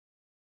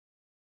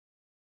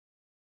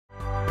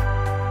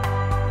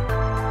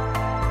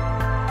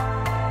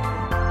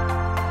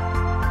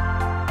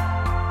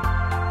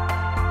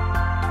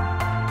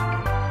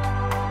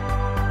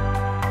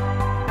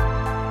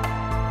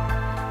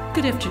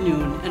Good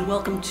afternoon, and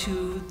welcome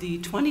to the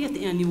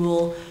 20th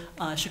Annual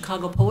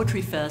Chicago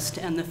Poetry Fest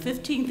and the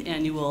 15th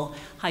Annual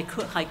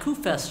Haiku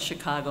Fest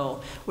Chicago.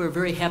 We're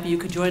very happy you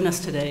could join us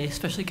today,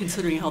 especially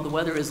considering how the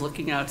weather is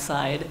looking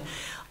outside.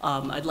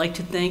 I'd like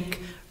to thank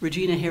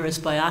Regina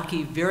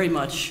Harris-Bayaki very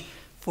much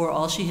for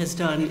all she has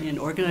done in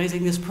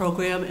organizing this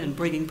program and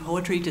bringing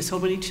poetry to so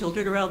many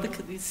children around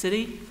the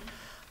city.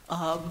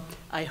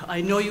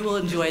 I know you will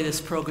enjoy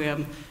this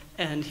program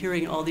and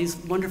hearing all these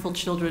wonderful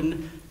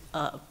children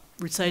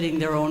reciting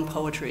their own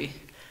poetry.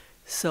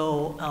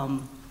 So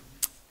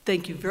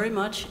thank you very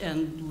much,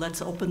 and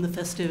let's open the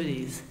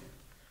festivities.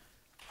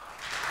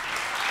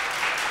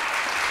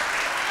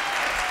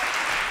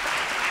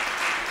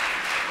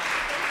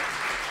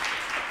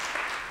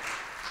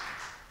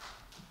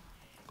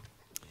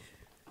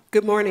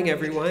 Good morning,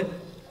 everyone.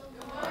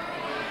 Good morning.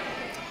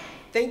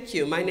 Thank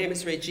you. My name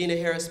is Regina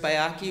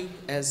Harris-Bayaki.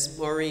 As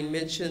Maureen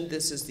mentioned,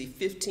 this is the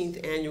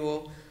 15th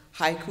Annual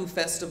Haiku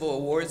Festival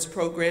Awards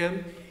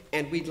Program,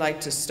 and we'd like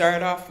to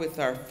start off with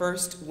our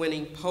first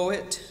winning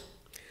poet,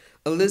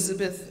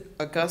 Elizabeth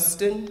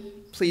Augustin.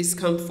 Please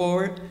come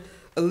forward.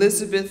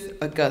 Elizabeth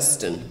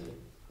Augustin.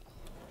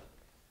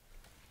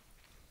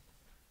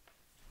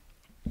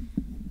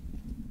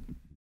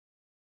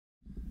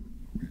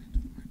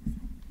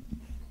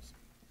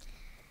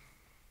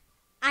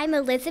 I'm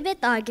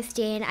Elizabeth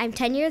Augustine. I'm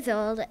 10 years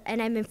old, and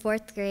I'm in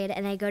 4th grade,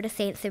 and I go to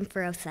St.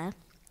 Symphosa.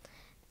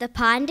 The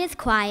pond is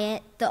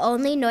quiet, the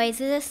only noise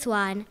is a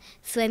swan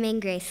swimming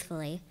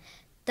gracefully.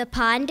 The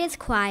pond is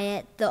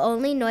quiet, the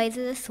only noise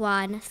is a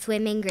swan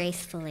swimming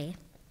gracefully.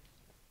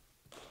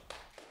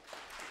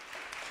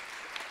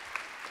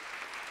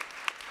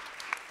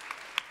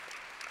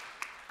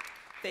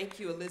 Thank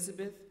you,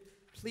 Elizabeth.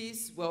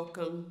 Please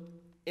welcome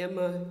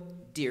Emma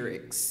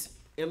Diericks.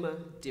 Emma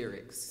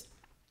Diericks.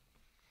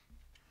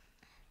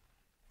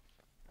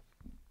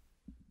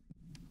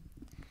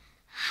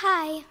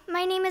 Hi,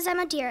 my name is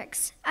Emma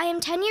Diericks. I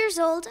am 10 years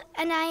old,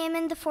 and I am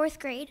in the 4th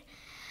grade.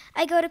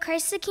 I go to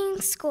Christ the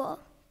King School.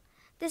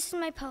 This is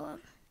my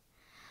poem.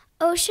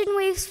 Ocean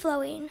waves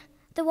flowing,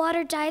 the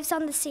water dives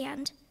on the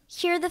sand,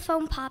 hear the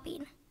foam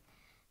popping.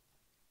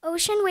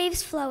 Ocean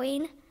waves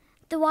flowing,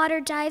 the water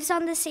dives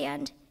on the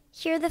sand,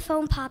 hear the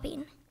foam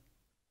popping.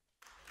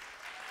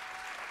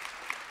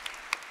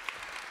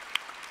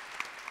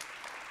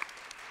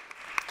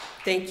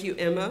 Thank you,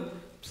 Emma.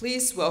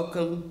 Please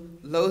welcome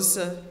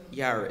Loza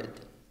Yared.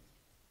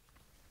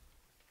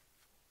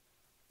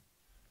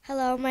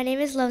 Hello, my name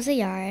is Loza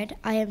Yared.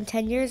 I am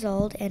 10 years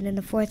old and in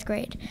the 4th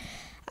grade.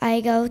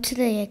 I go to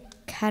the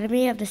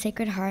Academy of the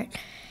Sacred Heart,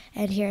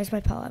 and here is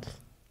my poem.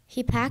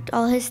 He packed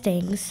all his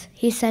things.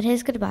 He said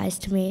his goodbyes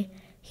to me.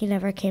 He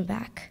never came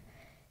back.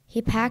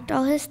 He packed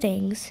all his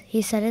things.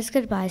 He said his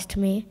goodbyes to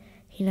me.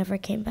 He never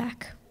came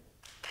back.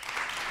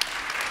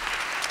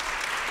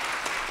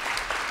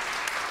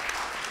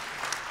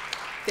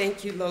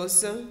 Thank you,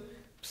 Loza.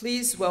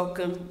 Please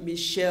welcome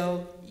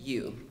Michelle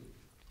Yu.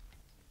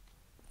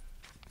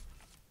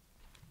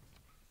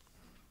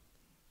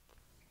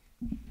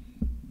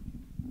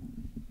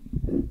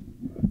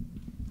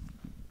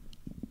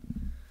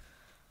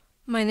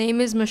 My name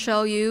is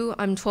Michelle Yu.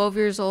 I'm 12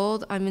 years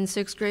old. I'm in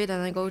 6th grade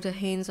and I go to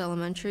Haynes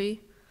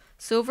Elementary.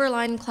 Silver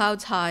line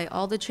clouds high,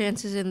 all the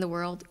chances in the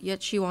world,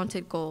 yet she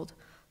wanted gold.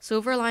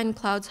 Silver line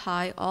clouds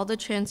high, all the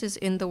chances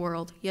in the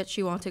world, yet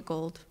she wanted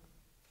gold.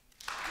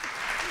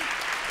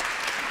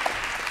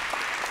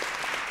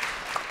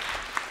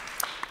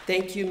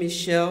 Thank you,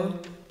 Michelle.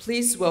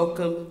 Please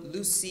welcome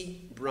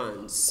Lucy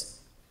Bruns.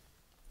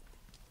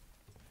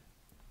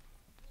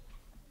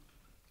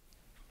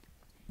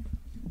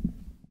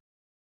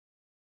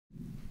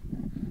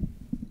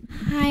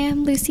 Hi,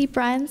 I'm Lucy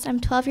Bruns. I'm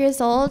 12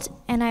 years old,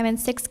 and I'm in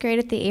 6th grade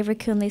at the Avery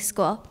Coonley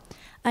School.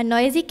 A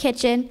noisy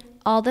kitchen,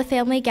 all the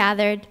family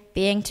gathered,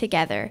 being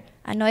together.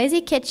 A noisy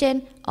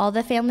kitchen, all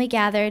the family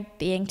gathered,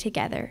 being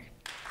together.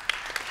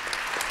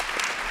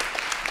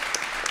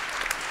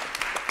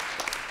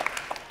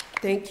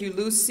 Thank you,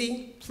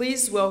 Lucy.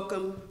 Please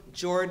welcome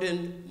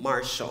Jordan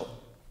Marshall.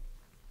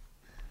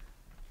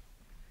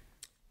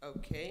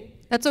 Okay.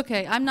 That's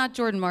okay. I'm not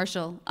Jordan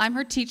Marshall. I'm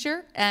her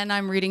teacher, and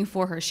I'm reading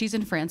for her. She's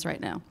in France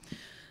right now.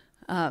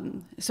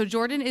 So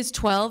Jordan is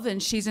 12,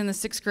 and she's in the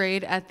 6th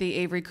grade at the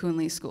Avery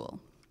Coonley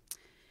School.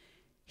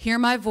 Hear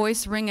my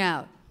voice ring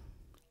out.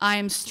 I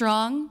am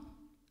strong.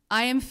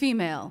 I am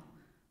female.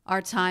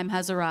 Our time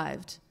has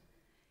arrived.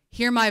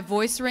 Hear my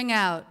voice ring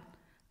out.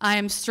 I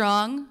am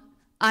strong.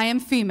 I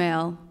am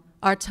female.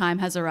 Our time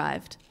has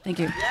arrived. Thank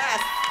you.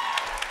 Yes.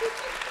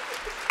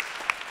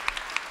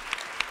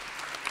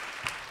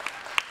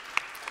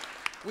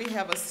 We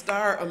have a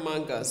star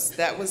among us.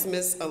 That was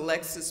Miss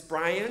Alexis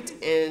Bryant,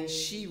 and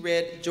she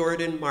read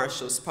Jordan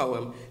Marshall's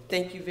poem.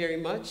 Thank you very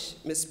much,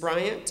 Miss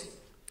Bryant.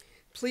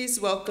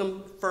 Please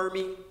welcome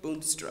Fermi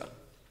Boonstra.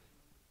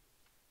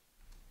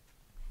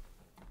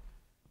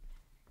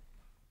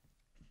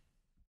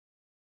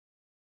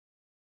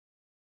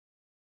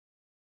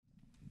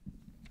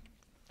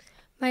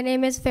 My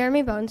name is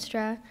Fermi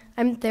Boonstra.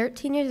 I'm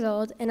 13 years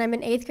old, and I'm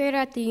an 8th grader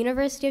at the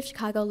University of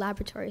Chicago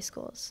Laboratory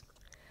Schools.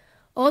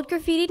 Old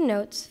graffitied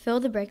notes fill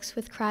the bricks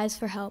with cries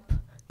for help.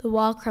 The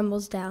wall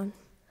crumbles down.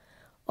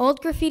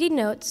 Old graffitied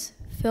notes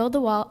fill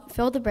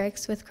the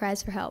bricks with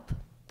cries for help.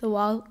 The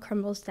wall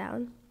crumbles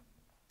down.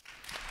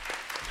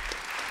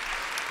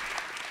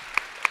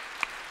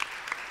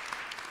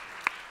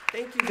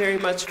 Thank you very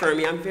much,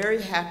 Fermi. I'm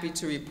very happy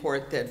to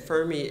report that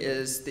Fermi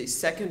is the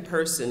second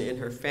person in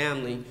her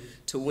family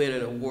to win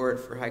an award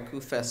for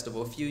Haiku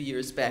Festival. A few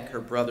years back, her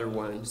brother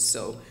won.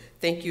 So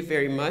thank you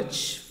very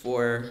much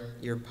for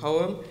your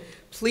poem.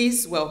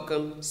 Please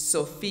welcome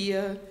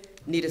Sophia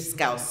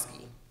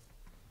Nidaskowski.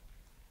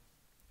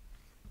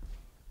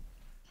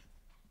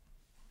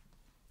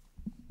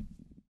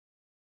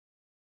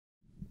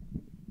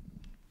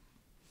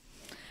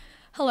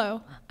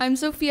 Hello, I'm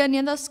Sophia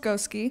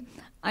Nidaskowski.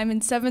 I'm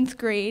in 7th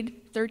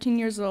grade, 13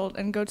 years old,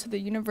 and go to the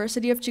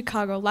University of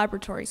Chicago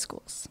Laboratory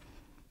Schools.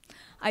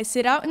 I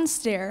sit out and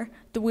stare,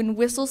 the wind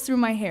whistles through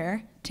my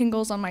hair,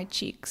 tingles on my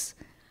cheeks.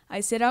 I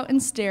sit out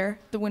and stare,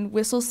 the wind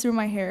whistles through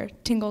my hair,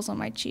 tingles on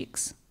my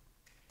cheeks.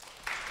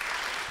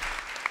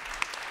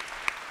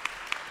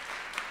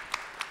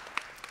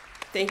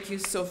 Thank you,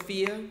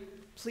 Sophia.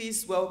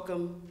 Please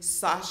welcome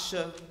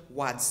Sasha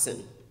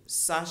Watson.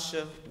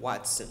 Sasha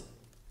Watson.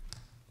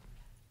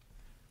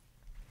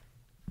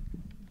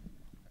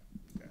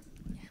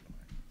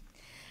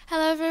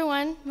 Hello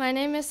everyone, my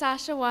name is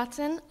Sasha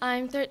Watson.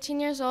 I'm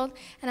 13 years old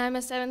and I'm a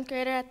 7th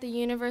grader at the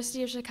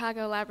University of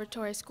Chicago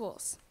Laboratory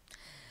Schools.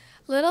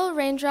 Little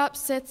raindrop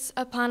sits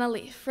upon a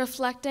leaf,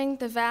 reflecting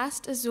the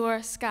vast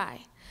azure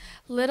sky.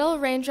 Little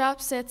raindrop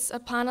sits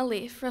upon a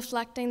leaf,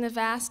 reflecting the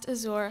vast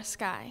azure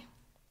sky.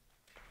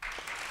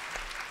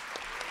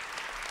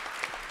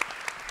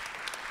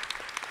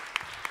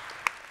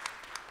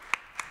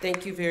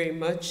 Thank you very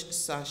much,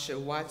 Sasha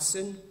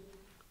Watson.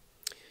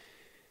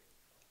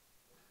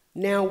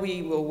 Now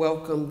we will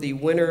welcome the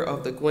winner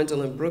of the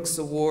Gwendolyn Brooks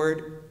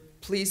Award.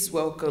 Please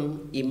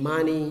welcome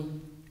Imani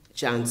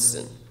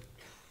Johnson.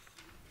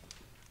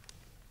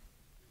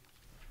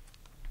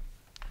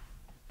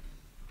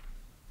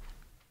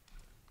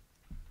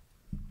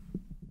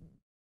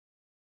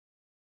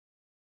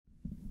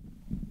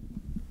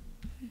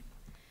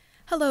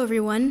 Hello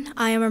everyone,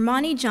 I am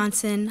Imani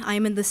Johnson. I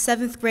am in the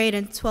 7th grade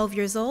and 12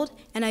 years old,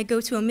 and I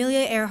go to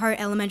Amelia Earhart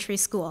Elementary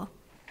School.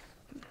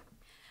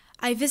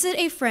 I visit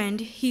a friend,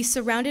 he's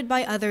surrounded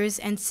by others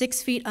and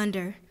 6 feet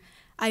under.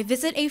 I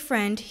visit a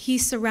friend,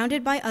 he's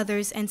surrounded by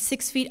others and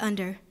 6 feet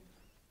under.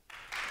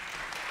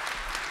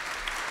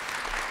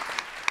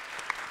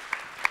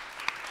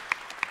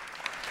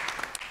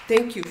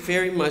 Thank you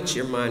very much,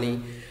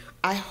 Imani.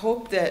 I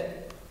hope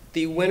that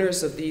the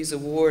winners of these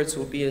awards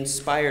will be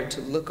inspired to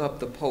look up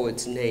the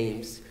poets'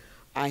 names.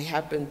 I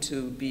happen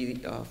to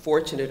be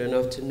fortunate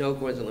enough to know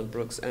Gwendolyn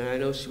Brooks, and I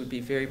know she would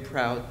be very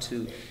proud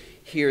to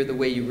hear the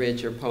way you read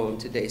your poem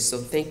today, so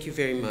thank you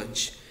very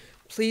much.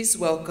 Please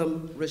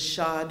welcome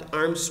Rashad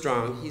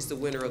Armstrong. He's the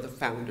winner of the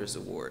Founders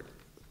Award.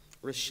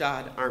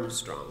 Rashad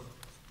Armstrong.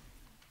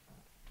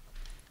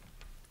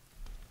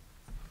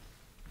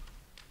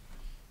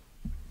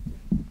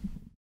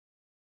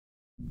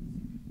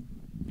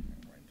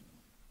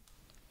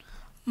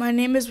 My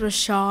name is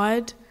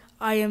Rashad.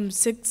 I am in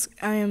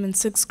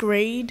 6th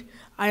grade.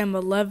 I am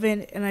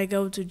 11 and I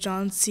go to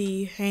John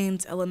C.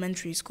 Haynes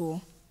Elementary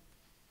School.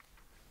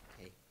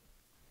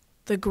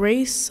 The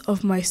grace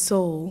of my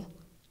soul,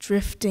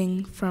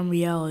 drifting from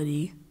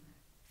reality,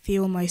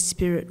 feel my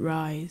spirit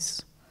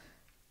rise.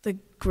 The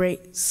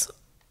grace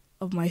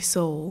of my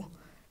soul,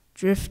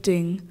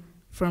 drifting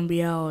from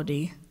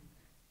reality,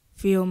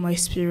 feel my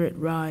spirit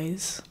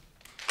rise.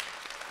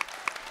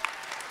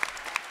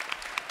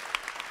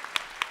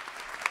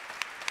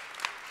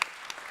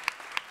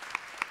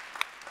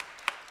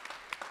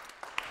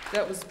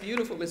 That was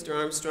beautiful, Mr.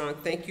 Armstrong.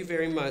 Thank you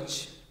very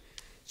much.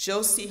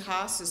 Josie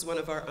Haas is one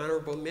of our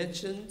honorable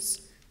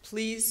mentions.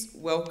 Please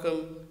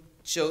welcome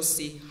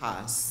Josie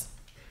Haas.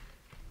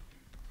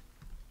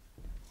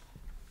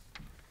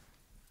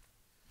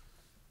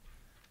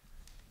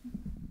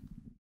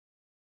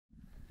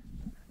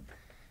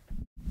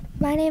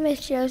 My name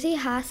is Josie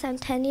Haas. I'm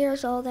 10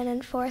 years old and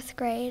in 4th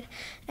grade,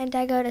 and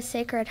I go to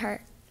Sacred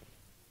Heart.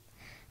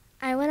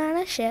 I went on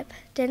a ship,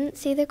 didn't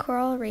see the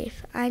coral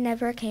reef, I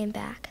never came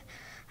back.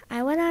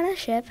 I went on a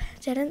ship,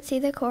 didn't see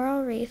the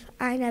coral reef,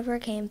 I never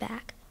came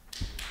back.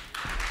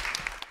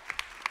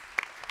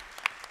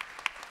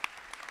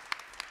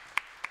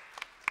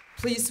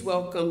 Please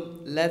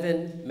welcome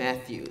Levin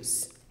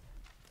Matthews.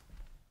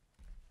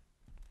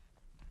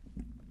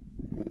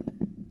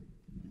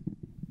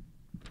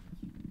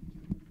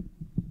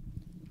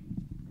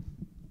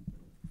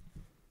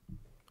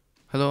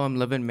 Hello, I'm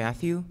Levin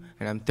Matthew,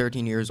 and I'm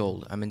 13 years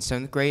old. I'm in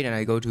 7th grade, and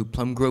I go to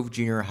Plum Grove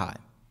Junior High.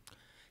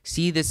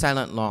 See the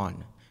silent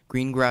lawn.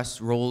 Green grass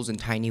rolls in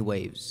tiny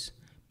waves.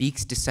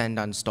 Beaks descend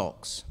on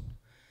stalks.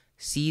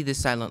 See the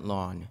silent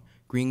lawn.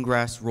 Green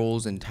grass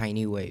rolls in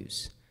tiny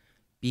waves.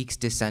 Beaks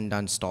descend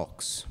on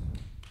stalks.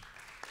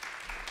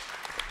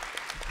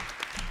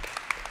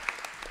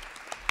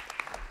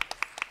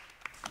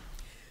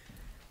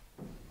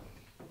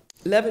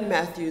 Levin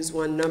Matthews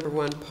won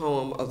 #1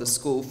 poem of the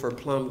school for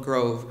Plum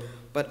Grove,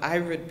 but I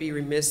would be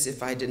remiss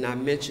if I did not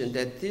mention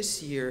that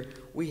this year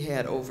we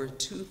had over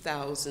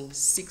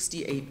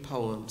 2,068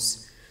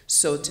 poems.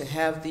 So to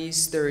have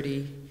these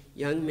 30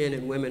 young men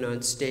and women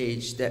on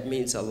stage, that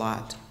means a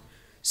lot.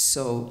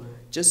 So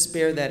just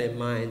bear that in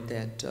mind,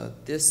 that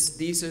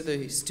these are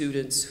the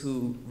students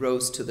who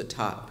rose to the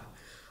top.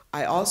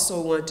 I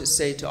also want to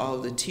say to all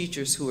of the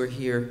teachers who are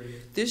here,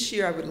 this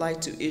year I would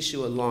like to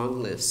issue a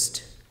long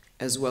list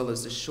as well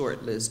as a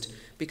short list,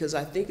 because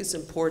I think it's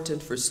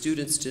important for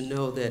students to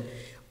know that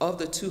of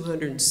the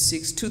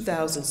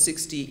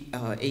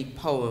 2,068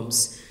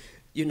 poems,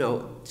 you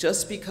know,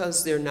 just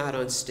because they're not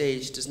on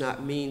stage does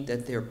not mean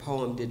that their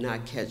poem did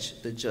not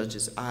catch the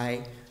judge's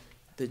eye,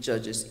 the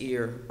judge's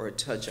ear, or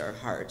touch our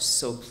hearts.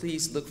 So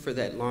please look for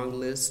that long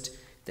list,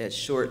 that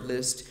short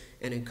list,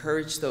 and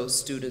encourage those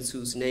students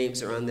whose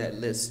names are on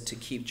that list to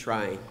keep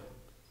trying.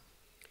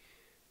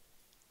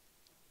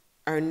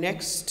 Our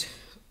next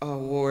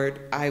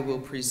award I will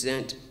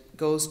present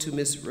goes to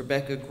Ms.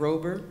 Rebecca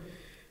Grober.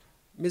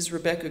 Ms.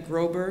 Rebecca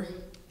Grober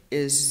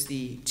is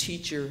the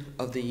Teacher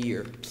of the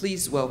Year.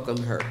 Please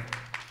welcome her.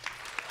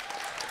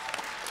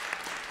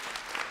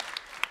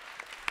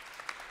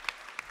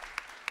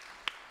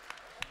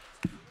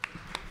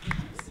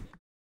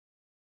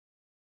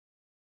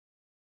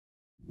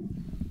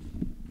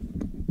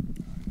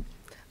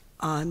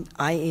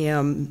 I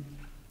am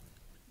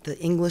the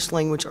English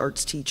language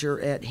arts teacher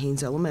at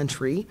Haynes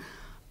Elementary.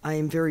 I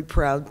am very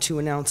proud to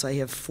announce I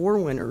have 4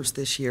 winners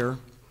this year.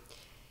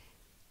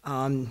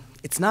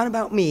 It's not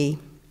about me,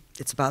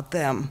 it's about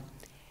them.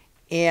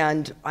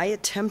 And I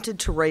attempted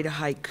to write a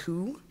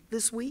haiku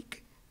this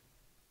week,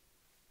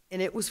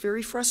 and it was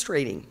very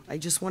frustrating. I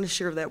just want to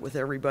share that with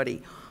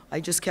everybody.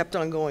 I just kept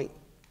on going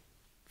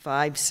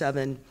 5,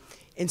 7,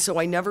 and so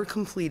I never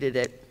completed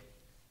it.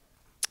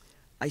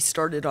 I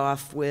started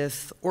off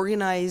with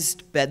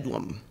organized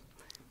bedlam,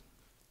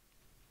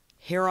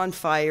 hair on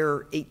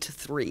fire, 8 to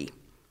 3.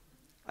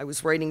 I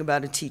was writing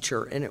about a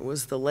teacher, and it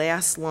was the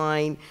last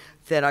line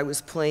that I was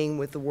playing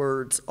with the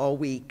words all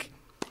week,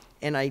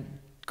 and I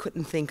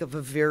couldn't think of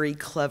a very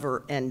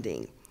clever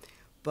ending.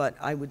 But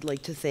I would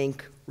like to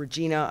thank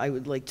Regina, I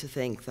would like to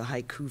thank the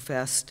Haiku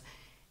Fest,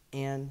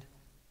 and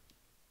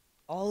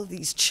all of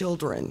these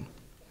children.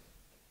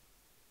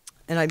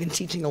 And I've been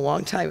teaching a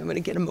long time, I'm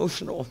gonna get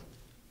emotional.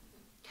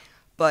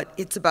 But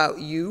it's about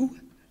you,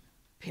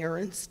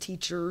 parents,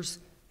 teachers,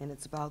 and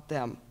it's about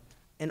them,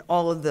 and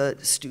all of the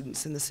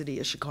students in the city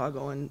of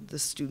Chicago and the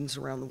students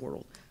around the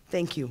world.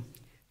 Thank you.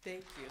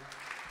 Thank you.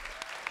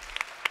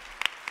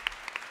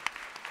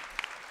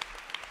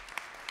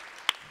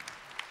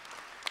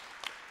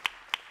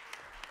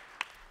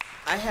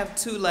 I have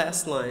 2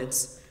 last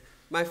lines.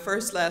 My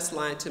first last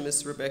line to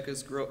Miss Rebecca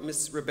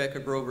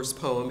Grover's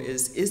poem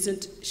is,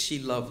 "Isn't she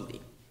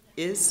lovely?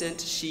 Isn't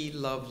she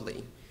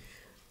lovely?"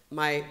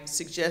 My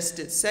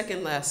suggested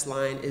second last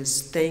line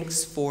is,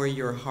 "Thanks for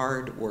your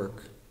hard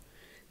work."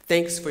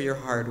 Thanks for your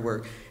hard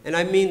work. And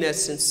I mean that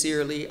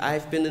sincerely.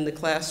 I've been in the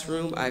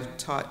classroom, I've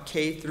taught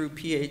K through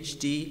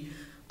PhD.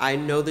 I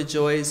know the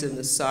joys and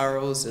the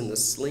sorrows and the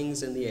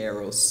slings and the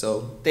arrows,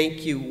 so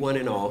thank you one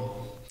and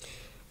all.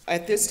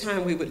 At this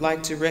time, we would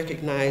like to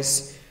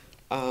recognize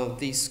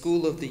the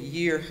School of the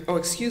Year. Oh,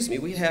 excuse me,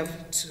 we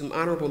have some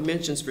honorable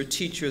mentions for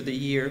Teacher of the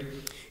Year.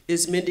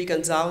 Is Mindy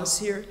Gonzalez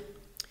here?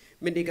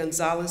 Mindy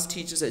Gonzalez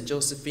teaches at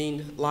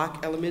Josephine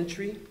Locke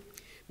Elementary.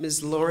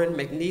 Ms. Lauren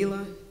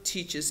McNeila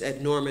teaches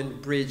at Norman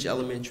Bridge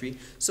Elementary.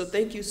 So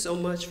thank you so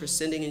much for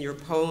sending in your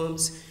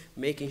poems,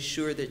 making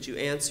sure that you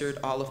answered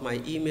all of my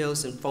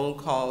emails and phone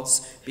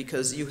calls,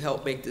 because you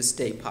helped make this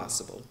day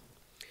possible.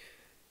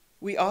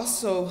 We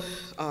also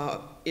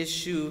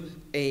issue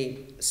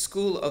a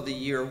School of the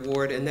Year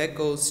award, and that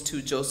goes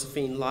to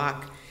Josephine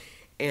Locke.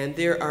 And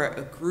there are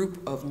a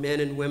group of men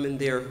and women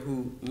there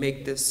who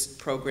make this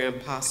program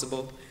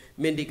possible.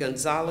 Mindy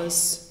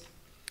Gonzalez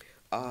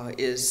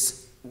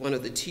is one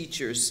of the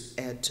teachers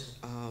at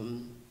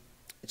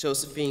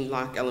Josephine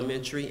Locke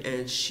Elementary,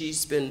 and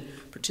she's been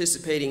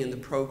participating in the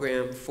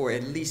program for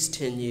at least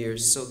 10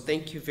 years, so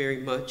thank you very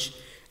much.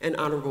 An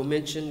honorable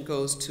mention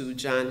goes to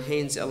John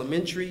Haynes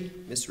Elementary,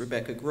 Miss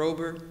Rebecca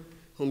Grober,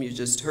 whom you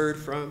just heard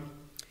from.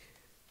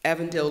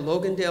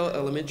 Avondale-Logandale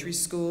Elementary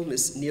School,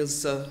 Miss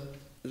Nilsa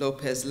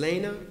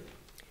Lopez-Lena.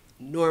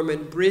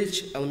 Norman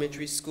Bridge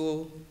Elementary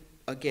School,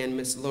 again,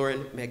 Miss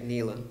Lauren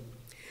McNeila.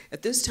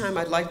 At this time,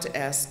 I'd like to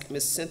ask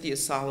Miss Cynthia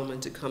Solomon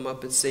to come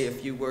up and say a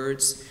few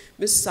words.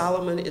 Miss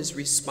Solomon is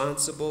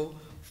responsible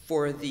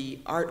for the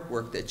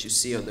artwork that you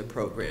see on the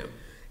program.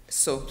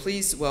 So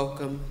please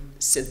welcome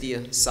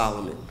Cynthia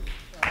Solomon.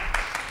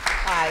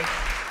 Hi.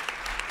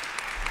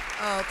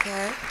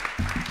 Okay.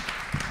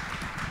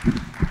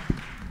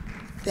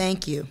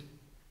 Thank you.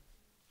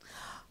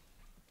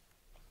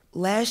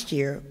 Last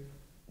year,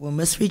 when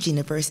Miss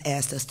Regina first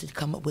asked us to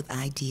come up with an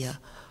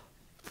idea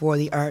for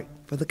the art,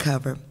 for the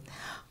cover,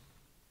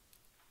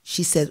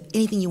 she said,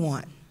 anything you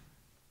want.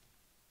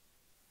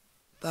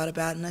 Thought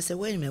about it, and I said,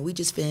 wait a minute, we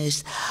just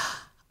finished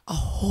a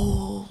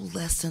whole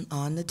lesson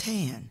on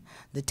Natan.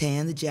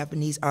 Natan, the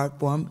Japanese art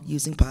form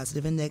using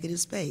positive and negative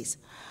space.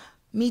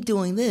 Me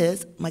doing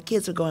this, my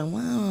kids are going,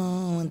 well, I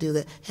don't want to do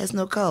that. It has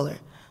no color.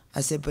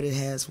 I said, but it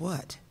has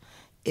what?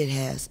 It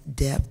has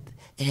depth,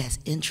 it has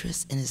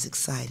interest, and it's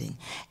exciting.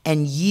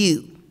 And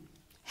you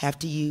have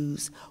to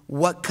use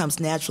what comes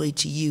naturally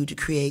to you to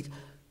create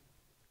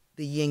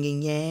the yin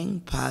and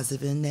yang,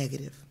 positive and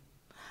negative.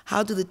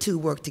 How do the two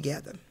work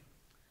together?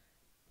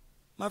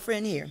 My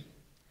friend here,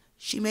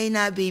 she may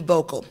not be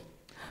vocal,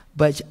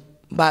 but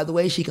by the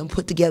way, she can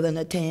put together a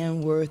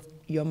Natan worth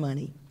your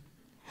money.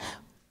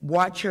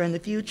 Watch her in the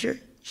future,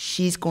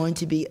 she's going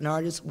to be an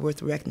artist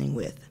worth reckoning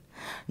with.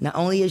 Not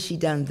only has she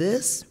done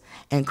this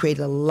and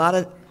created a lot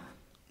of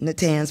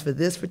Natans for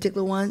this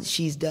particular one,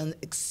 she's done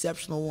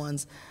exceptional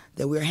ones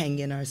that we're hanging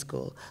in our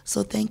school.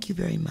 So thank you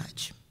very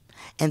much.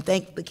 And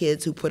thank the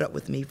kids who put up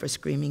with me for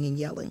screaming and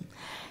yelling.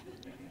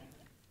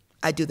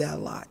 I do that a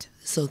lot.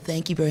 So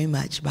thank you very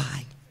much.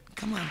 Bye.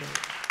 Come on, baby.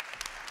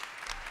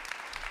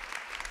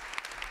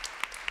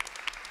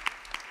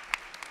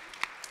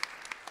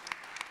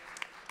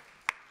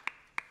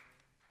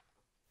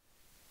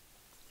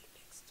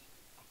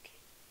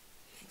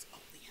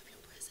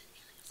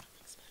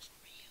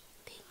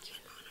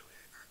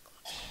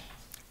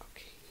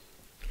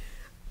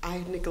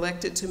 I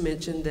neglected to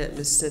mention that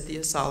Ms.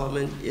 Cynthia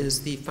Solomon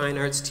is the fine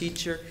arts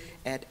teacher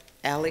at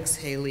Alex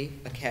Haley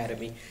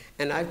Academy.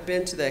 And I've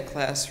been to that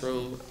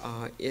classroom.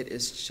 It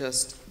is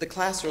just, the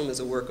classroom is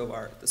a work of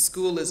art. The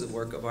school is a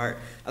work of art.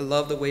 I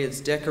love the way it's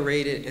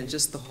decorated and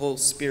just the whole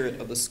spirit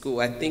of the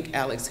school. I think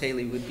Alex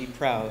Haley would be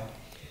proud.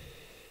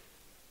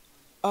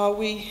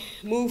 We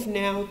move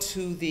now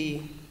to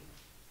the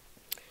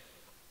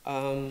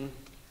 #1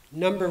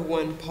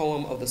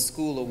 poem of the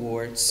school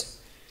awards.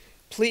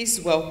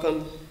 Please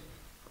welcome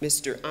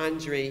Mr.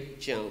 Andre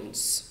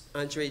Jones.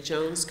 Andre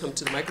Jones, come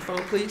to the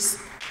microphone, please.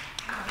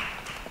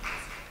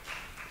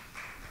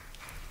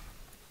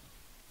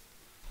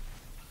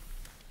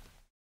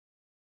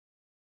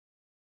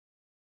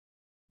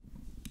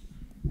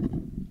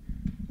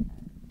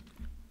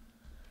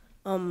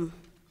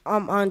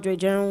 I'm Andre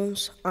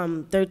Jones.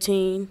 I'm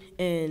 13,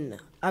 and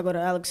I go to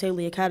Alex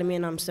Haley Academy,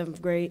 and I'm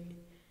 7th grade.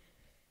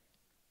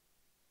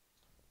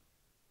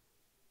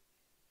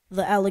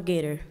 The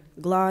alligator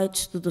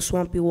glides through the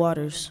swampy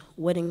waters,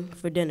 waiting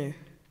for dinner.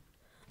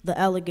 The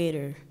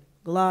alligator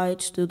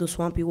glides through the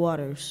swampy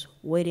waters,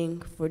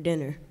 waiting for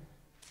dinner.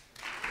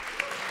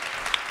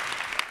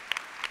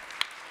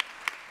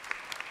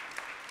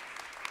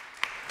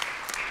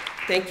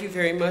 Thank you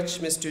very much,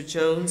 Mr.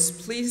 Jones.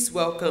 Please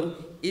welcome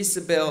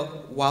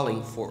Isabel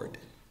Wallingford.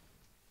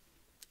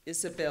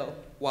 Isabel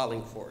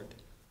Wallingford.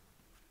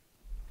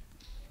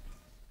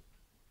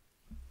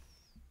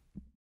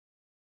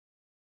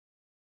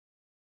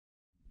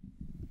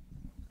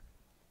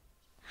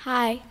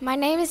 Hi, my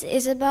name is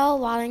Isabel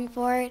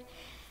Wallingford.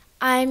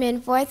 I'm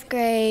in 4th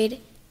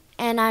grade,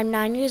 and I'm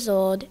 9 years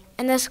old.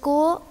 And the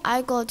school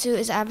I go to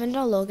is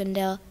Avondale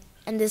Logandale,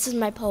 and this is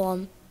my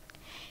poem.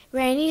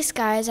 Rainy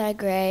skies are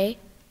gray,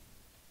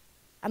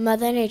 a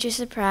Mother Nature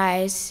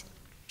surprise,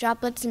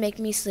 droplets make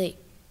me sleep.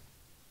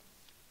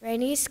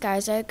 Rainy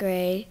skies are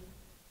gray,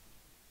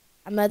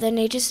 a Mother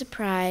Nature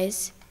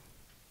surprise,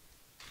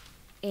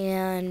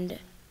 and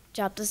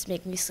droplets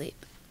make me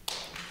sleep.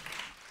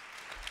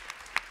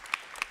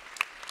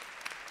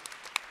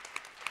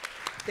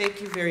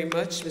 Thank you very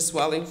much, Ms.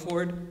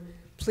 Wallingford.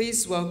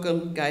 Please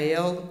welcome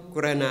Gael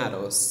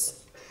Granados.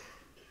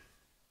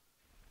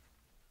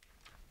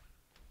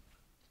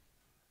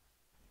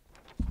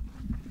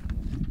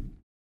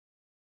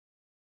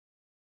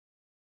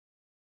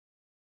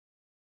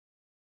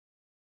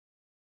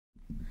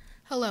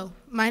 Hello,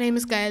 my name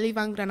is Gael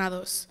Ivan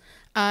Granados.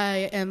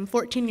 I am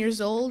 14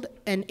 years old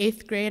and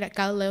 8th grade at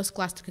Galileo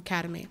Scholastic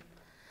Academy.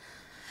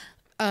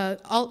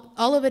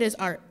 All of it is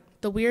art.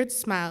 The weird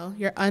smile,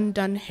 your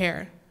undone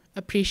hair,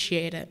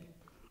 appreciate it.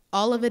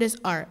 All of it is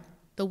art.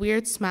 The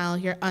weird smile,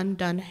 your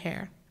undone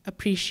hair,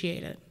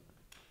 appreciate it.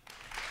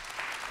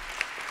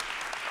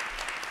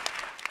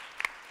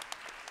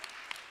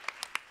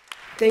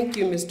 Thank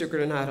you, Mr.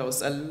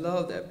 Granados. I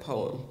love that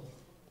poem.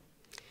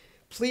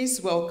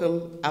 Please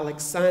welcome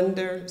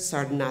Alexander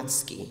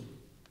Sarnatsky.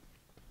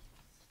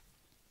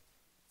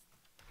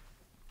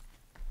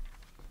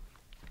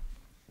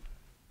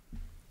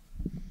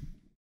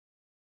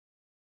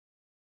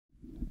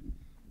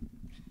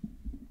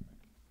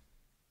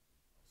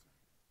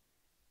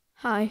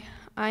 Hi,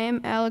 I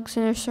am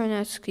Alexander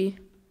Sarnatsky.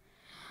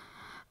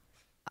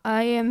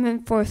 I am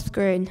in 4th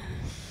grade.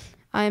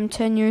 I am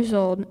 10 years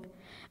old,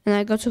 and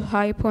I go to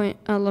High Point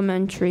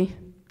Elementary.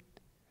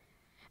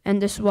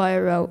 And this is why I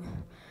wrote.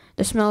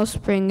 The smell of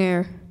spring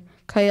air,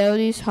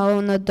 coyotes howl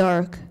in the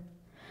dark,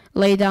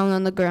 lay down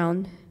on the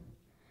ground.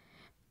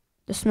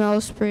 The smell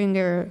of spring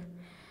air,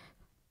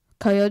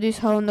 coyotes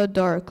howl in the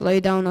dark, lay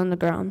down on the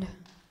ground.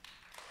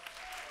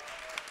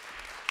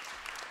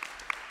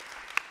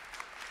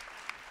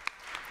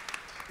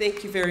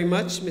 Thank you very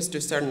much, Mr.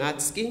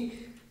 Sarnatsky.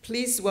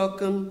 Please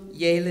welcome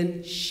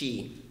Yalen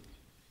Shi.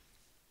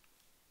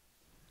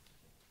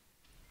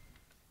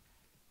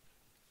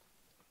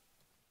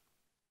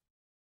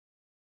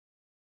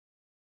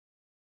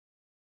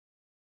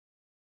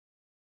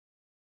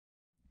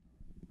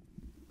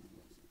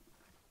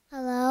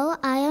 Hello,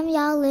 I am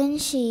Yao Lin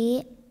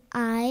Shi.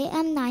 I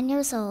am 9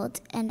 years old,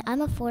 and I'm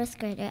a 4th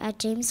grader at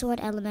James Ward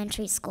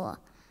Elementary School.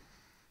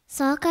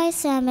 Sockeye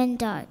salmon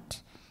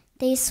dart.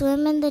 They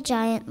swim in the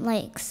giant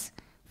lakes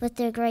with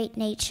their great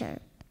nature.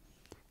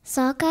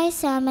 Sockeye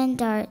salmon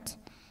dart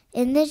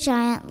in the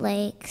giant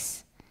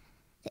lakes.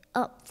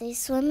 They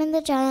swim in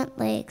the giant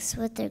lakes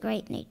with their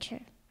great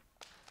nature.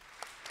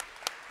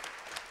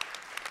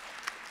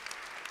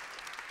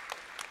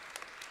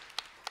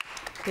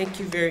 Thank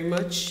you very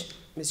much,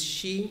 Ms.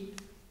 Shi.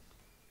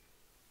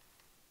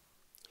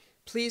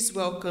 Please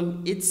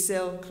welcome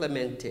Itzel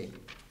Clemente.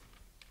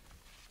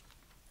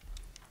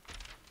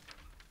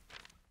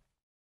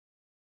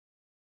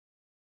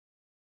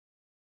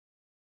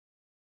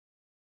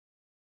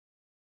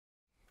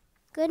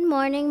 Good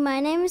morning. My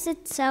name is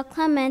Itzel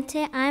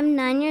Clemente. I'm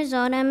 9 years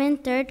old. I'm in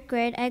 3rd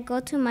grade. I go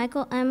to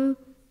Michael M.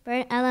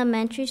 Bird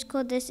Elementary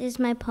School. This is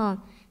my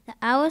poem. The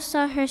owl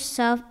saw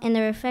herself in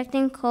the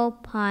reflecting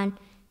cold pond.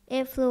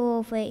 It flew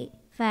away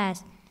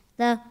fast.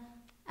 The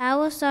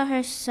owl saw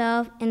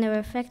herself in the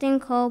reflecting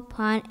cold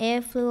pond.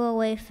 It flew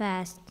away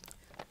fast.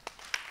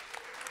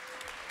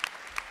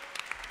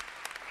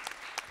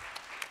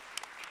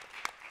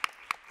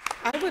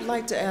 I would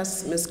like to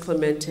ask Ms.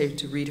 Clemente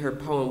to read her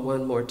poem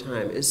one more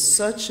time. It's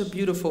such a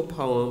beautiful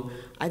poem.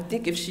 I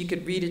think if she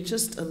could read it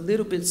just a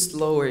little bit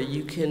slower,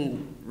 you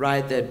can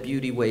ride that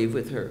beauty wave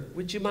with her.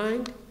 Would you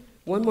mind?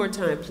 One more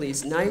time,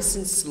 please, nice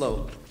and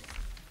slow.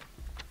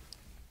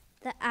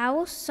 The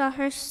owl saw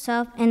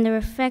herself in the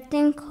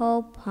reflecting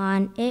cold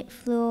pond. It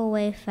flew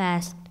away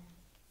fast.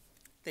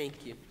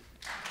 Thank you.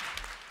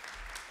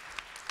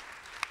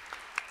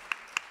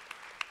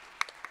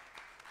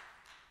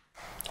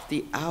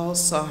 The owl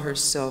saw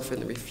herself in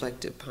the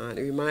reflected pond.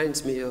 It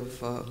reminds me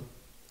of, I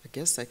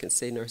guess I can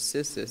say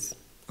Narcissus.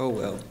 Oh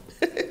well.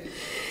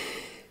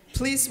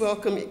 Please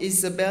welcome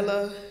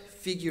Isabella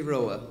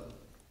Figueroa.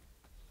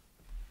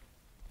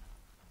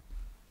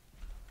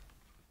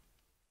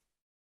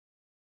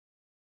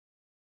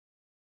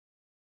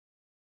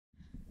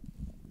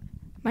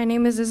 My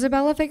name is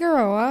Isabella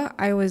Figueroa.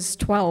 I was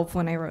 12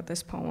 when I wrote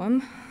this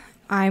poem.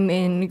 I'm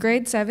in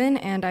grade 7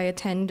 and I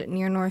attend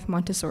Near North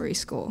Montessori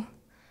School.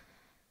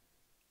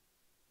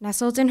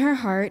 Nestled in her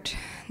heart,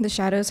 the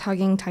shadows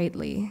hugging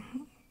tightly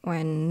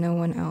when no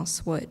one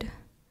else would.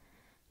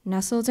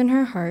 Nestled in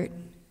her heart,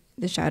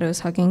 the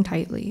shadows hugging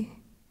tightly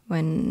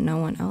when no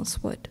one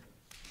else would.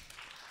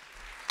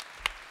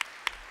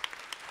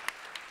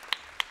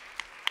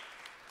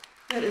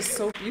 That is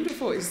so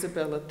beautiful,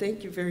 Isabella.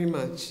 Thank you very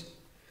much.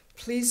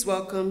 Please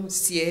welcome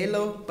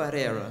Cielo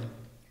Barrera.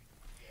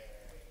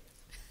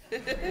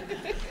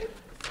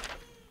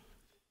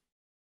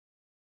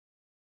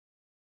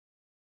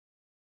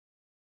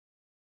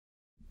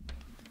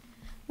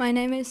 My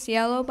name is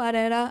Cielo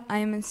Barrera. I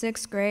am in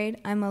 6th grade.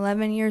 I'm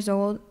 11 years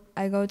old.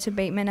 I go to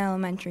Bateman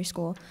Elementary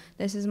School.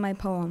 This is my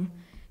poem.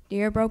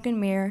 Dear broken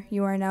mirror,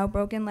 you are now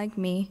broken like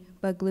me,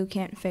 but glue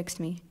can't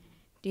fix me.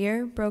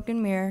 Dear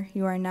broken mirror,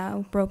 you are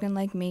now broken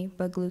like me,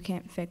 but glue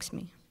can't fix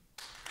me.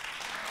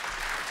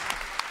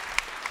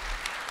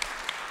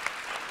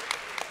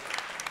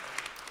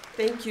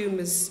 Thank you,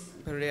 Ms.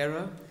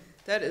 Barrera.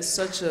 That is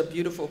such a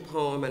beautiful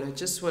poem, and I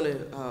just want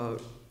to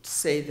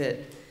say that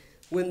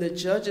when the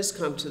judges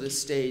come to the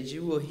stage,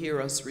 you will hear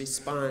us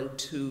respond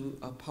to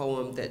a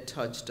poem that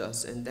touched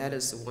us, and that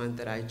is the one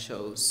that I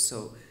chose.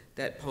 So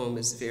that poem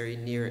is very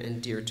near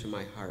and dear to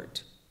my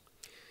heart.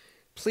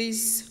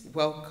 Please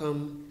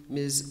welcome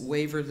Ms.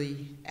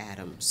 Waverly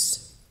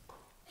Adams.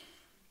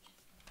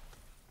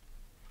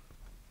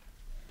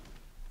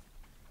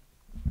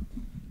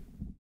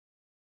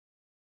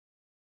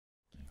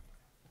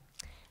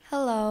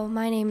 Hello,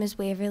 my name is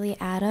Waverly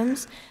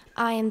Adams.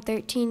 I am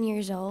 13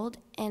 years old,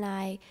 and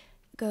I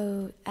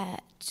go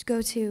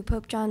to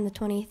Pope John the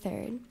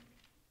 23rd.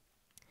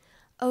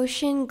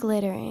 Ocean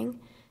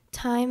glittering,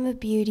 time of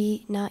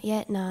beauty not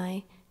yet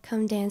nigh,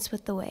 come dance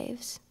with the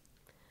waves.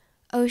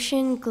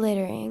 Ocean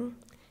glittering,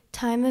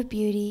 time of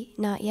beauty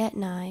not yet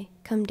nigh,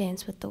 come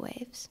dance with the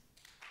waves.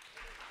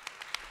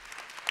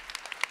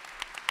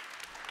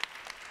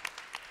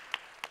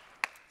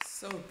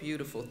 So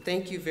beautiful.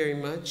 Thank you very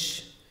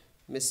much,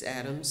 Ms.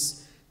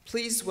 Adams.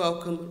 Please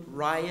welcome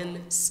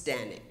Ryan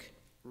Stanek.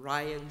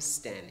 Ryan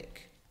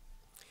Stanek.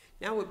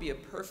 Now would be a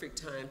perfect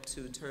time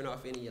to turn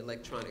off any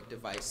electronic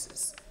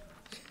devices.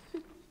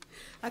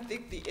 I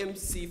think the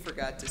MC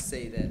forgot to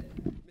say that.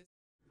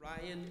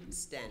 Ryan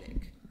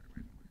Stanek.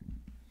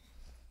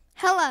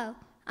 Hello,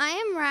 I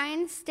am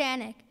Ryan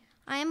Stanek.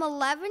 I am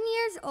 11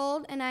 years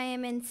old and I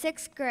am in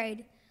 6th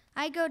grade.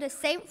 I go to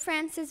St.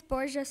 Francis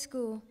Borgia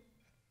School.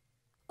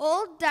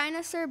 Old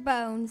dinosaur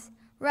bones,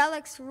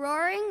 relics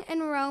roaring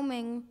and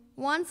roaming,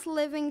 once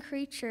living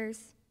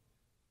creatures.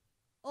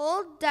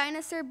 Old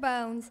dinosaur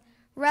bones,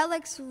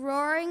 relics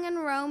roaring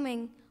and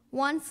roaming,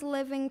 once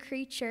living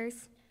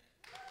creatures.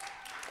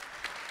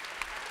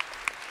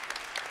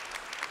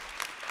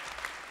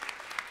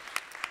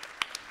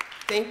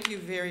 Thank you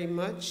very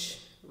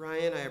much,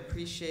 Ryan. I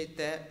appreciate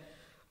that.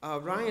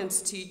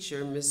 Ryan's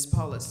teacher, Miss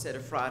Paulette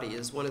Sedefrati,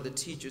 is one of the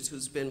teachers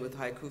who's been with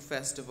Haiku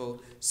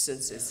Festival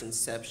since its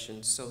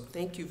inception. So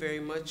thank you very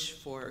much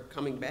for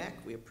coming back.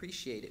 We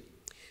appreciate it.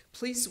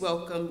 Please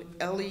welcome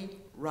Ellie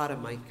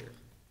Rademacher.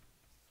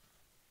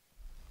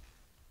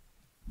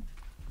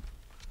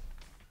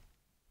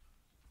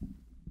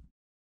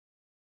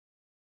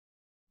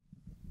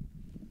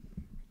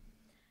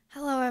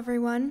 Hello,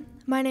 everyone.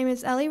 My name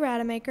is Ellie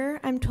Rademacher.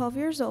 I'm 12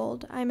 years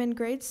old. I'm in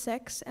grade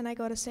 6, and I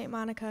go to St.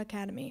 Monica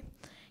Academy.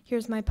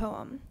 Here's my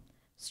poem.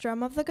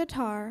 Strum of the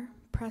guitar,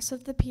 press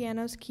of the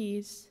piano's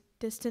keys,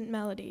 distant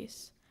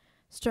melodies.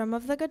 Strum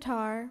of the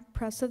guitar,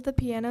 press of the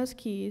piano's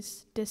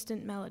keys,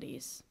 distant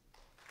melodies.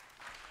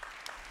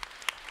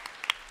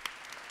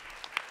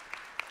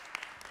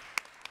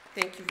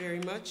 Thank you very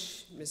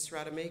much, Ms.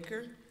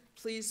 Rademacher.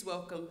 Please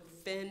welcome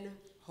Finn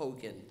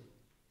Hogan.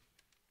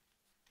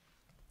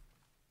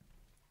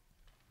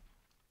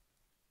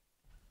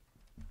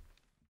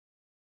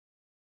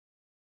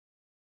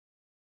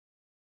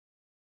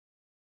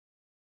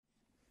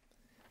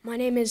 My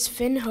name is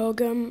Finn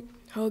Hogan.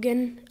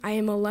 I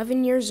am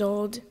 11 years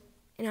old,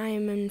 and I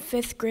am in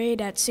 5th grade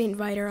at St.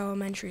 Viator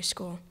Elementary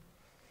School.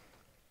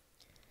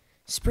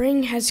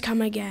 Spring has come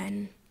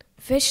again.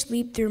 Fish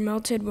leap through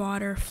melted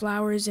water,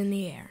 flowers in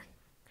the air.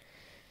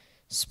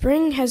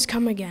 Spring has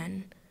come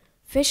again.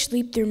 Fish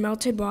leap through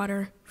melted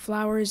water,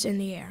 flowers in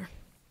the air.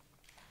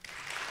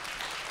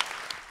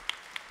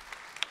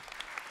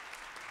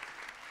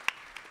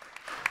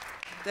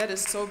 That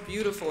is so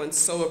beautiful and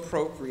so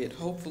appropriate.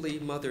 Hopefully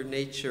Mother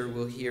Nature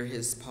will hear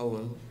his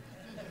poem.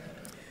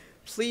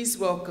 Please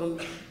welcome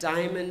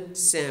Diamond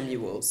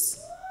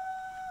Samuels.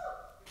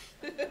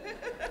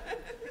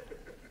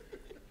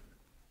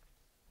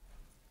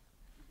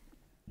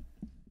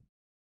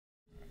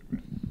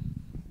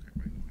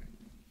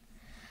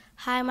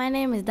 Hi, my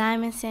name is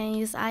Diamond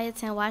Samuels. I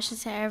attend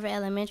Washington Irving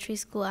Elementary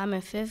School. I'm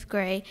in 5th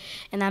grade,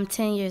 and I'm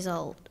 10 years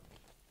old.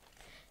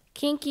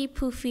 Kinky,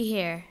 poofy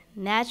hair,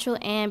 natural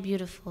and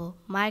beautiful,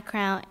 my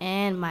crown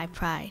and my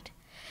pride.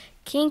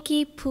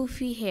 Kinky,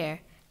 poofy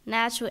hair,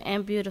 natural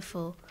and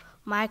beautiful,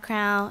 my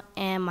crown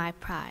and my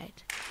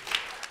pride.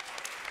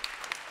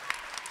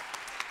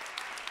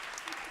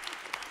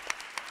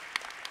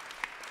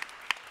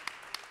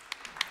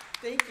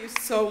 Thank you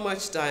so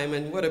much,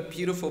 Diamond. What a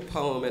beautiful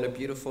poem and a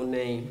beautiful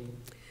name.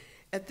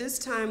 At this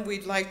time,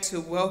 we'd like to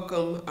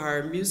welcome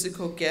our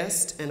musical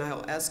guest, and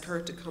I'll ask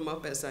her to come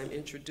up as I'm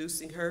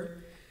introducing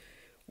her.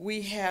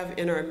 We have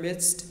in our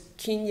midst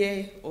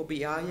Kene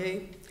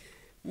Obiaya.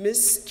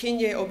 Miss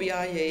Kene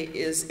Obiaya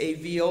is a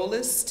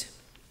violist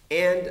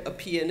and a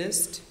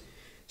pianist.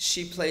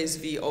 She plays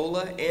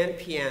viola and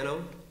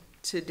piano.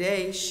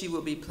 Today, she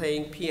will be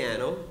playing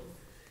piano.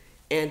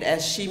 And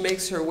as she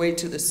makes her way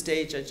to the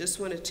stage, I just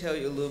want to tell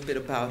you a little bit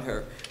about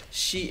her.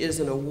 She is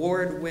an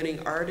award-winning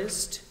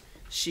artist.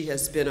 She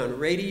has been on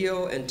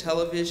radio and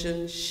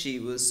television. She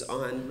was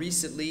on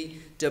recently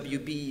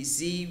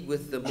WBEZ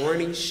with The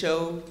Morning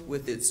Show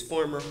with its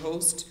former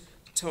host,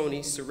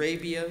 Tony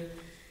Sarabia.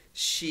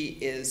 She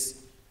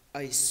is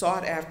a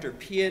sought-after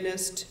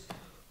pianist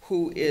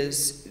who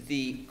is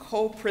the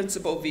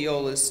co-principal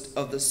violist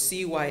of the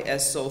CYS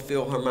Soul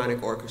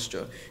Philharmonic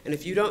Orchestra. And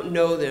if you don't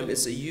know them,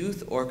 it's a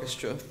youth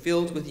orchestra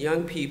filled with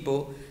young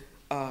people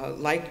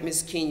like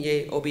Ms.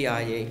 Kene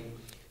Obiaya.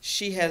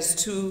 She has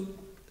 2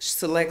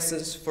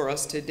 selections for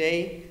us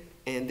today,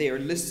 and they are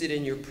listed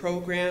in your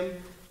program.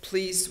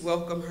 Please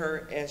welcome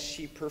her as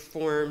she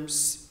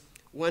performs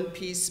one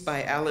piece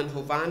by Alan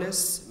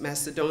Hovhannes,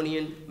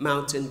 Macedonian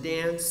Mountain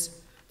Dance,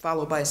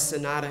 followed by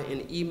Sonata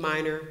in E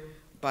minor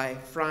by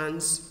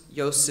Franz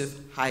Joseph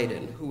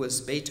Haydn, who was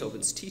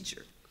Beethoven's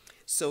teacher.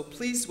 So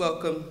please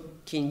welcome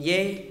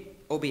Kene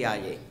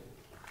Obiaya.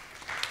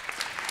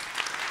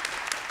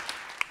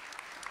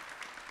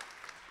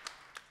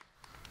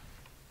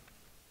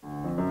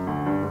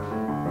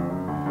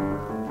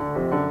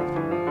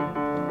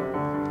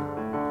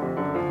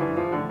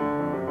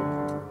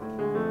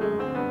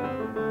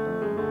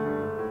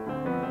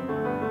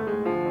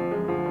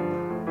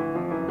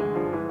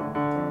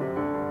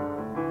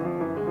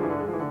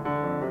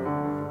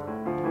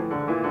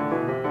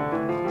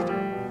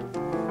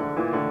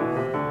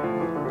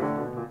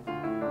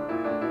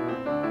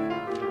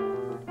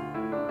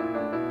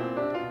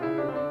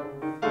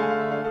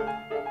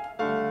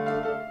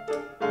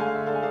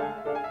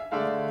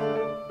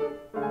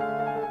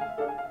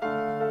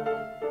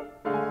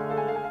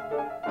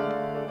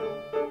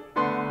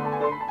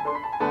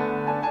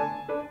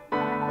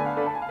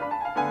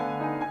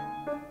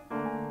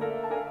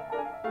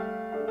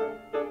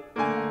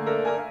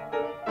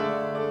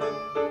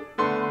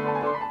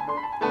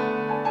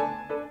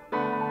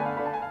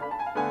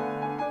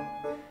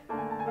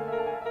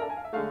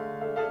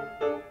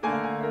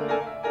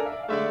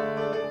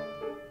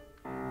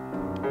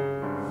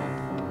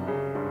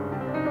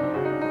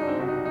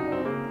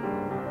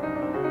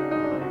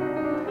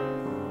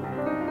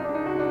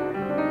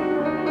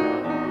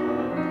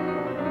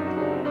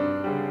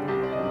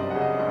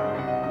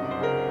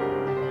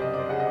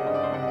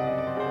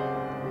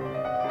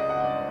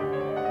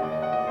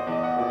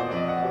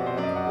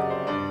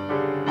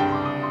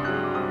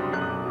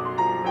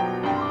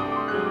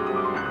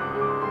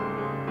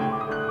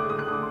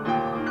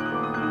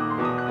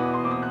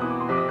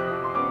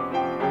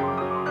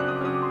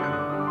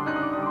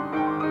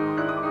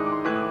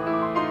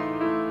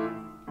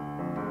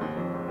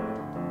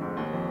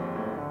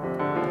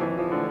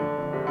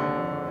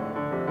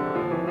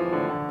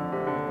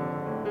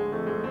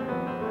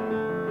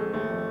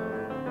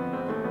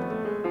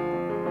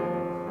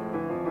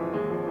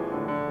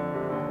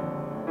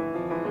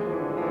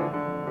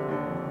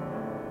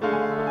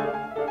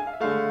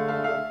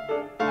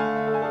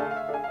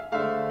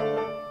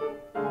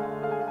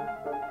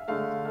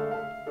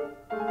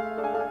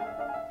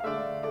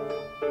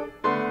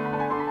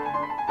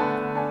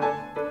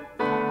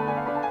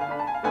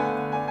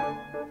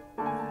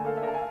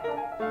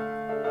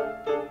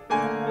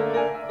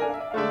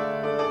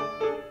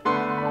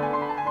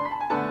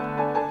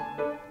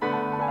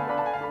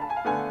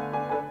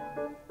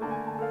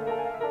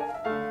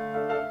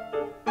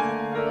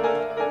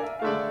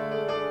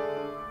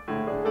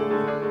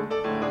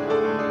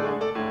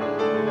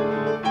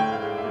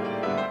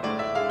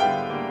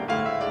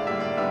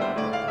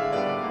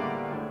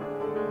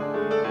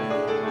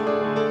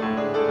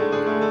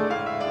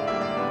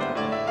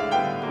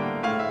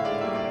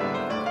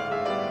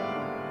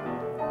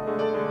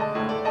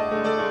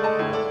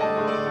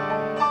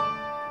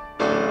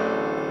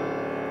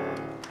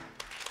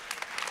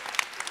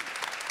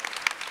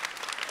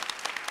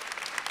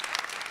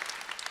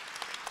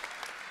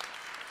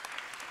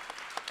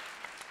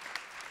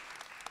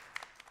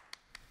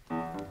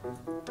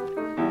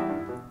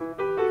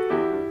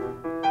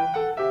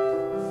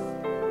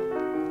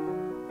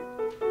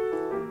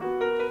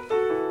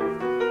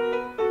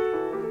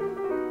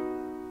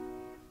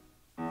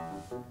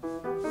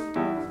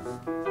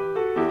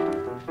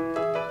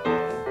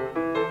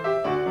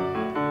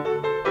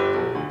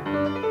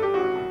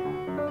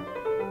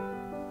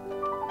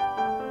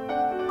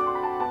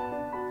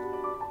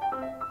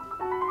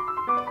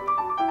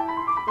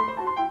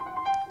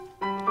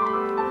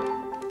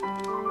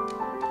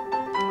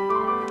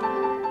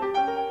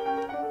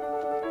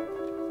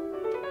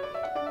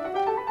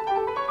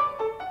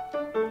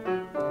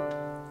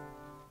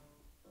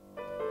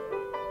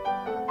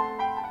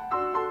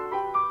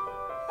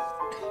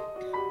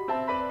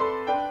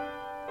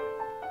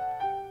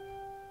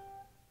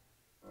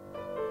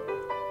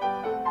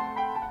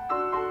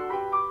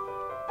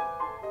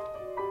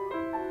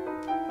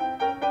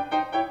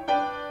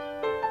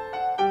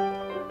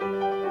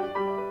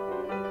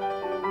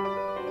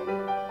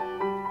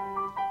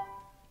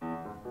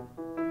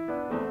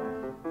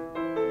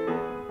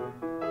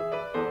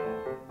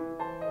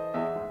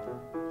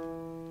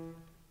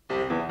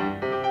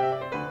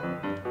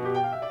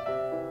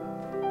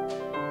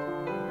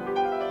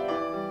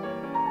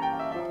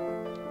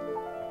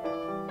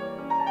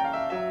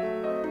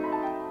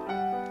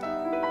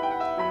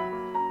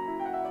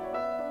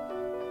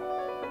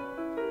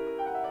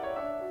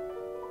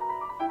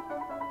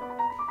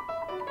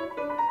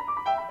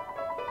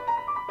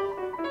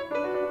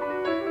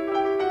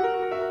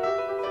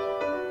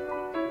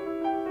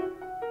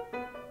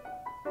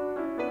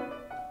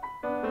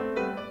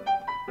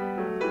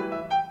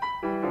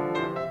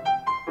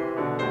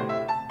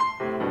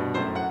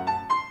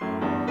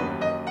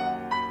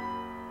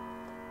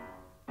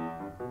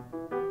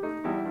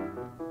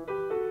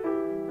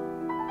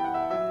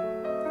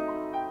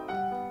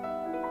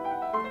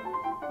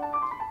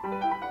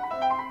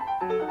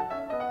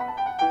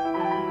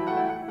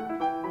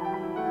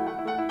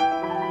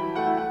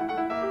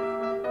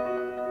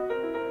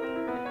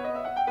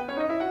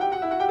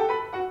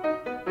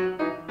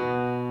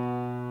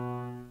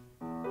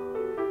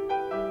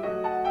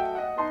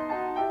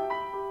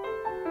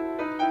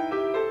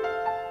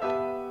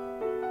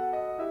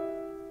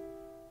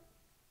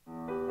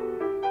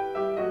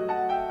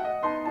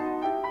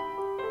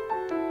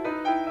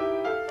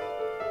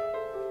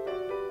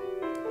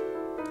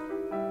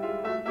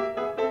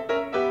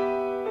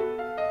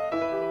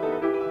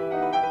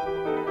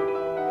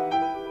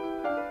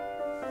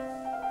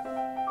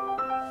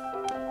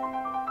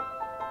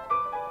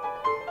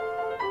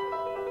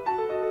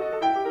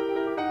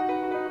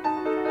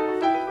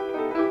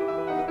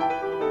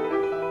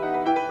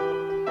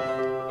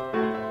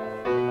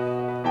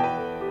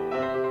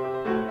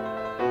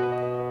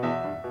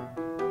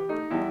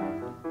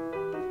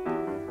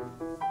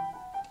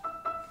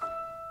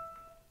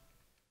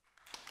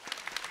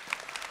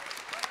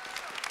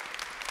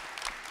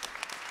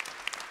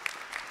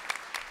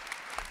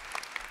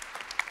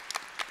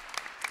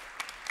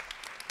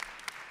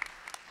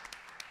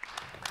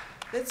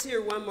 Let's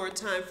hear one more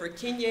time for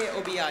Kene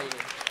Obiaya.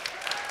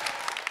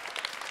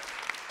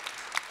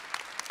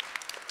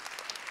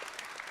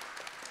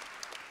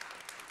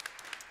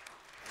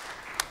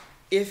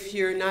 If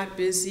you're not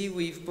busy,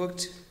 we've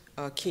booked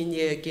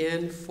Kene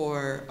again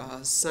for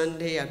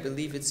Sunday. I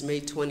believe it's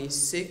May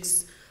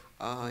 26th.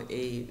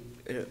 A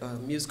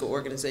musical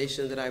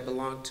organization that I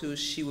belong to,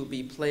 she will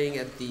be playing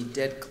at the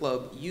Dead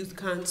Club Youth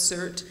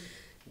Concert.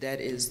 That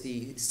is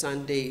the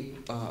Sunday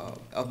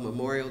of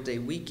Memorial Day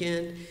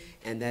weekend,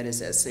 and that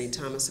is at St.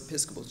 Thomas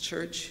Episcopal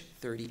Church,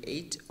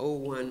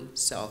 3801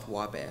 South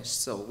Wabash.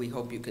 So we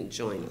hope you can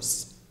join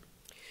us.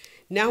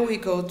 Now we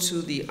go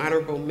to the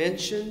honorable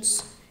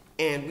mentions,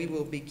 and we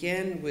will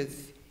begin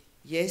with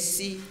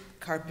Yesi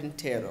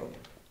Carpintero.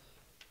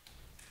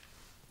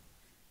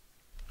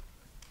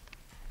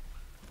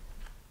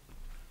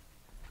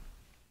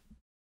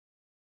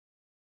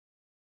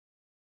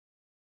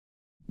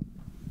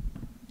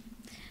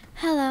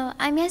 Hello,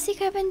 I'm Yesi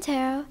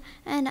Carpintero,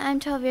 and I'm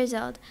 12 years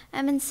old.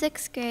 I'm in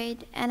 6th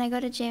grade, and I go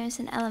to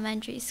Jameson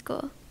Elementary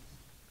School.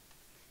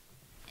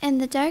 In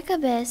the dark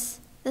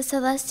abyss, the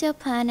celestial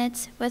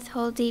planets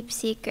withhold deep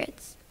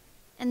secrets.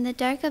 In the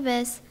dark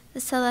abyss, the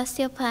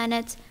celestial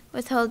planets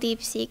withhold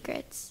deep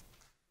secrets.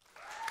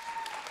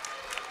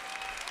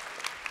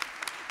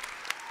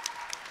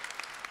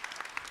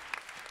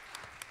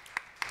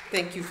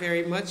 Thank you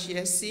very much,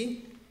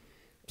 Yesi.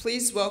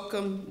 Please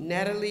welcome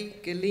Natalie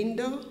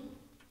Galindo.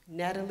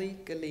 Natalie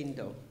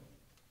Galindo.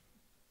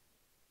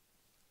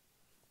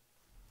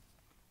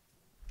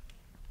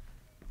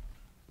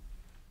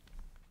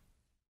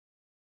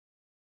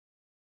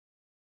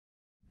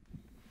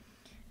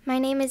 My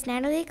name is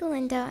Natalie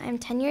Galindo. I'm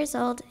 10 years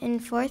old in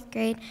 4th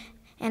grade,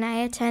 and I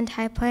attend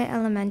High Point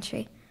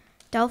Elementary.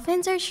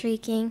 Dolphins are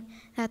shrieking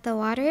that the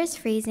water is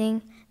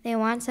freezing. They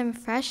want some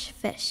fresh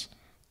fish.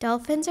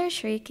 Dolphins are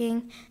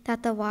shrieking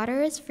that the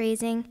water is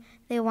freezing.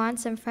 They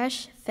want some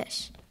fresh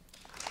fish.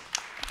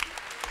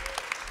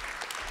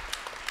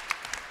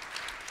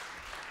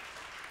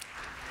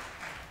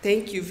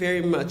 Thank you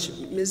very much.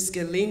 Ms.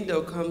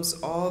 Galindo comes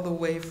all the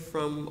way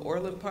from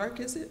Orland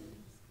Park, is it?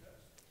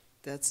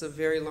 That's a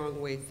very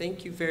long way.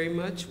 Thank you very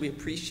much. We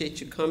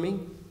appreciate you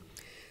coming.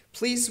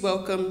 Please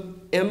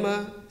welcome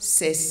Emma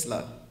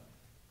Sesla.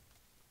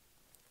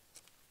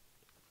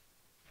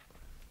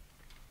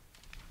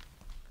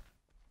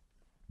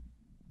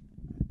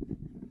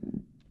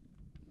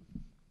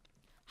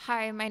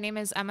 Hi, my name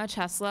is Emma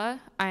Chesla.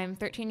 I'm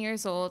 13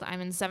 years old.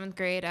 I'm in 7th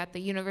grade at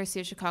the University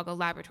of Chicago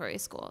Laboratory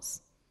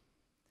Schools.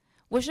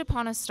 Wish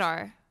upon a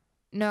star.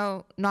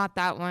 No, not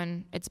that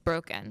one. It's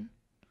broken.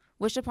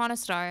 Wish upon a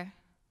star.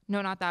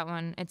 No, not that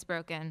one. It's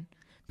broken.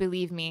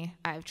 Believe me,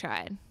 I've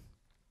tried.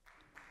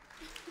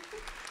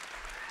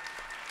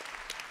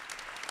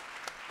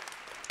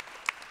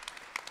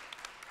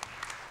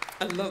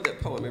 I love that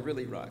poem. It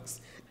really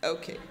rocks.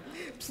 Okay.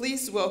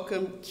 Please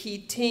welcome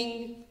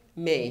Keating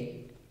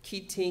May.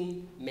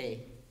 Keating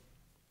May.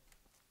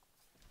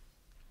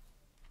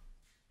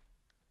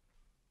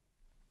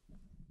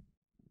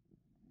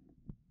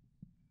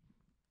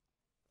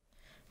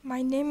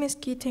 My name is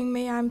Keating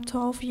May. I'm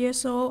 12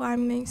 years old.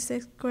 I'm in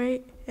 6th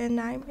grade, and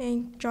I'm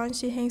in John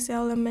C. Hanks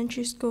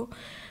Elementary School.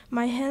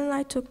 My hand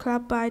like to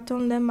clap, but I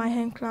don't let my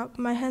hand clap.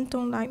 My hand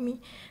don't like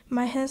me.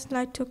 My hands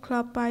like to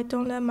clap, but I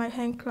don't let my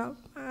hand clap.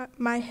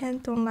 My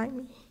hand don't like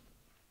me.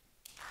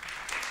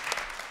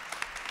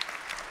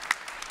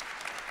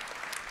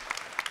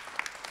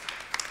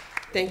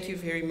 Thank you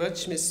very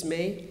much, Ms.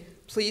 May.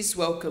 Please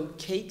welcome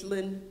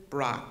Caitlin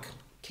Brock.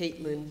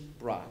 Caitlin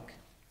Brock.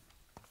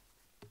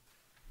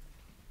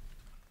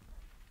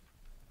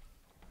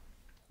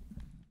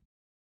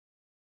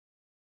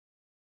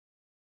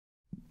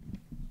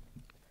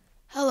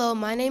 Hello,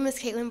 my name is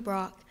Caitlin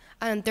Brock.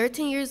 I am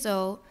 13 years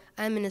old.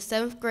 I am in the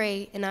 7th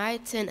grade, and I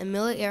attend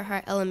Amelia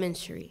Earhart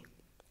Elementary.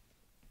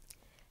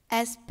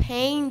 As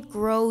pain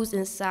grows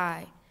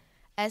inside,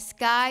 as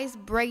skies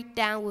break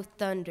down with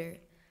thunder,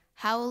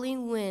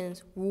 howling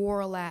winds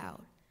roar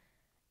loud.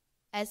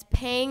 As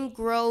pain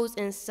grows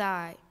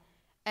inside,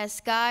 as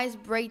skies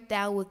break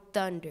down with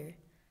thunder,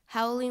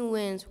 howling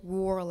winds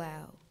roar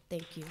loud.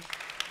 Thank you.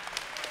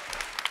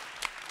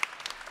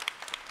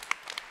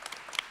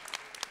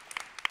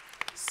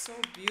 So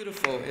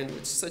beautiful and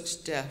with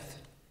such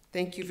depth.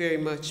 Thank you very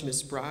much,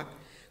 Ms. Brock.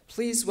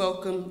 Please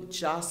welcome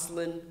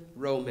Jocelyn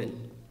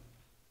Roman.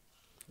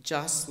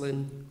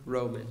 Jocelyn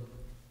Roman.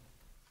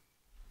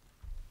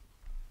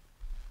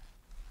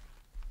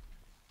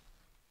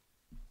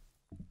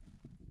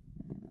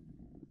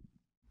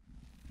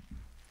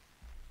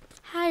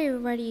 Hi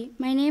everybody,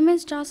 my name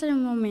is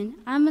Jocelyn Roman.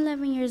 I'm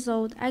 11 years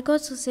old. I go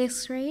to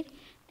 6th grade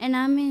and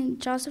I'm in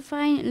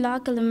Josephine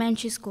Locke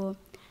Elementary School.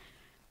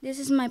 This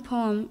is my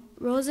poem.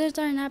 Roses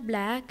are not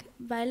black,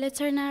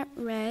 violets are not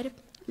red,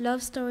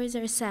 love stories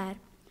are sad.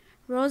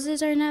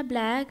 Roses are not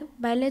black,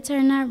 violets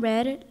are not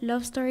red,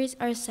 love stories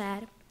are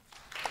sad.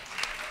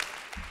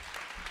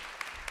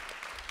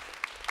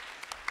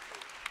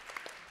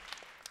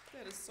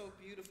 That is so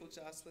beautiful,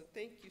 Jocelyn.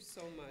 Thank you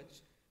so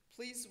much.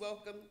 Please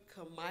welcome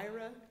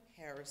Kamira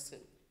Harrison.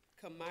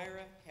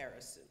 Kamira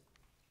Harrison.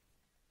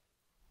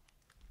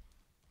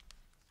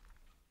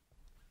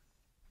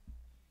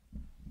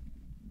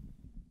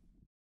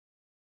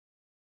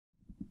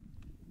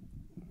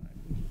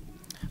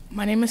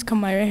 My name is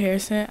Kamira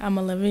Harrison. I'm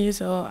 11 years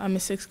old. I'm in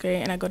 6th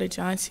grade, and I go to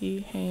John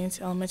C.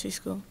 Haynes Elementary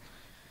School.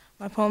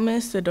 My poem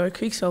is "The door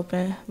creaks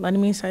open,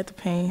 letting me inside the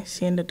pain,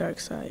 seeing the dark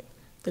side."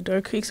 The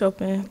door creaks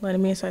open,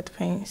 letting me inside the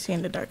pain,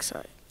 seeing the dark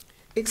side.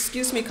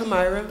 Excuse me,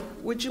 Kamira,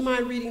 would you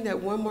mind reading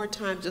that one more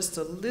time, just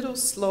a little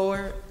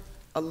slower,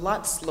 a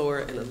lot slower,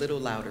 and a little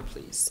louder,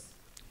 please?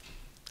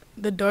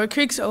 The door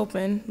creaks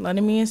open,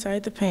 letting me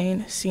inside the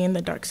pain, seeing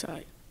the dark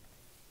side.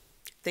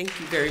 Thank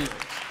you very much.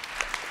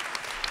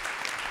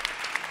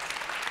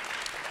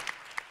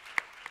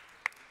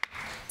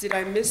 Did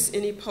I miss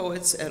any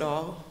poets at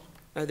all?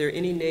 Are there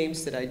any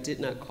names that I did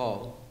not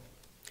call?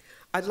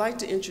 I'd like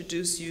to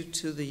introduce you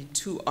to the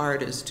two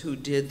artists who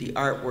did the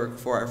artwork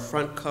for our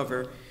front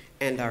cover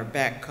and our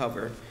back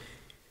cover.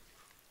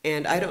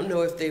 And I don't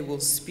know if they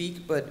will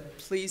speak, but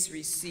please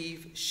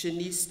receive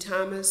Janice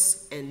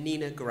Thomas and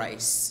Nina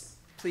Grice.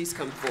 Please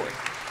come forward.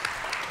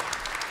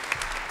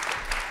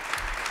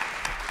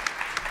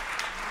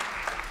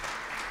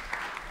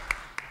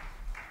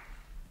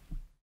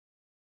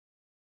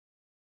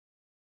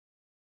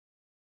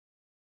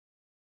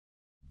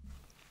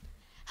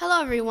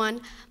 Hello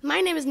everyone,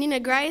 my name is Nina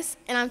Grice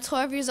and I'm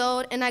 12 years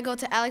old and I go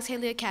to Alex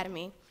Haley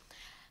Academy.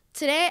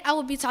 Today I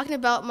will be talking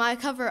about my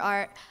cover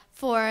art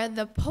for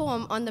the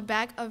poem on the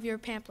back of your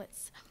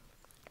pamphlets.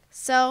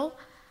 So,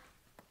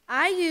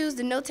 I use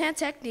the no-tan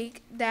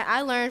technique that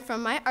I learned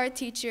from my art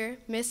teacher,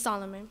 Miss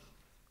Solomon,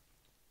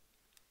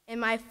 in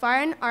my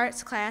fine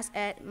arts class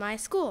at my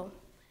school.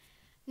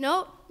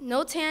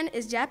 No-tan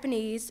is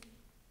Japanese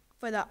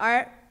for the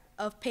art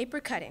of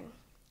paper cutting.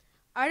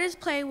 Artists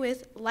play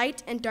with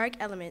light and dark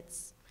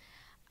elements.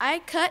 I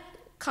cut,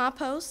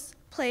 compose,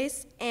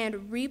 place,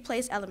 and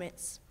replace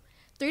elements.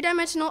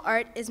 Three-dimensional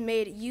art is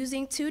made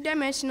using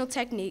two-dimensional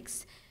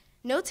techniques.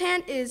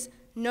 No-tan is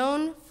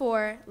known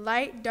for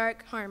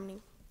light-dark harmony.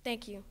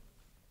 Thank you.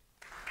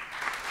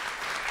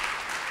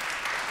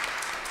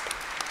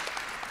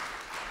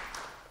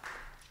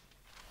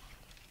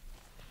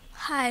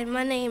 Hi,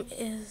 my name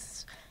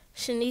is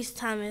Janice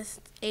Thomas,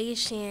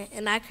 age 10,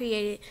 and I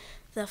created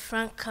the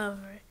front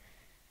cover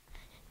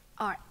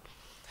art.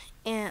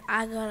 And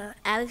I go to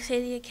Alex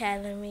Haley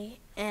Academy,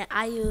 and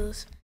I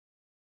use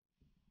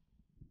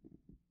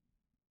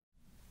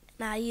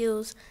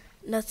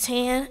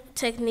no-tan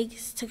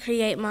techniques to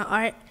create my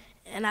art,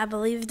 and I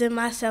believed in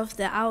myself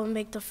that I would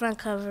make the front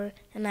cover,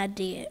 and I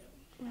did.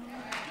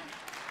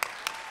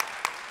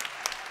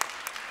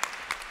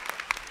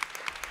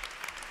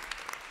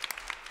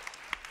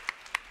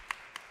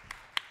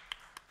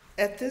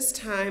 At this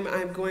time,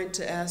 I'm going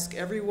to ask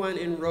everyone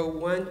in row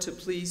 1 to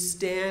please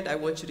stand. I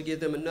want you to give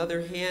them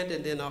another hand,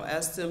 and then I'll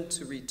ask them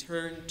to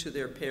return to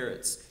their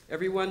parents.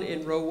 Everyone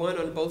in row 1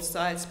 on both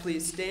sides,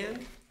 please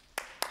stand.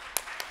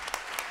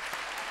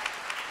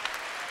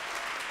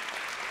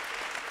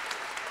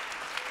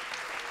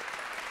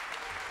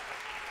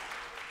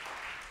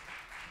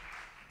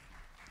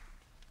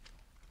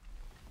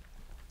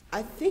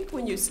 I think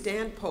when you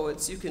stand,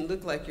 poets, you can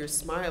look like you're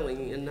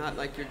smiling and not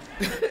like you're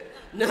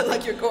not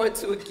like you're going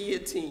to a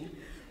guillotine.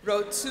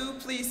 Row 2,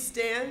 please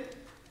stand.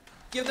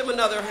 Give them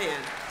another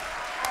hand.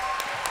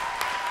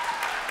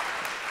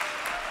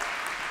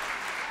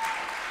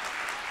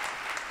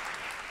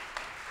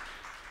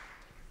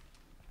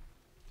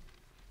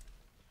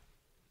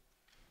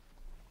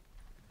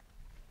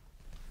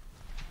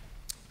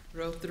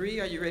 Row 3,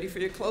 are you ready for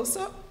your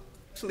close-up?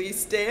 Please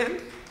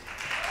stand.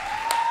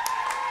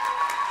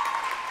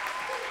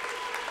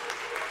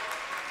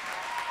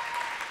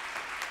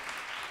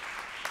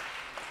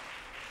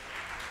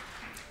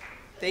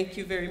 Thank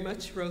you very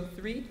much, row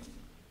 3.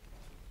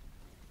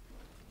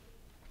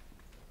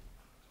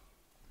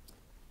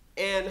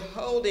 And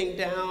holding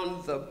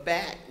down the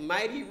back,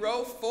 mighty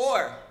row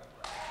 4.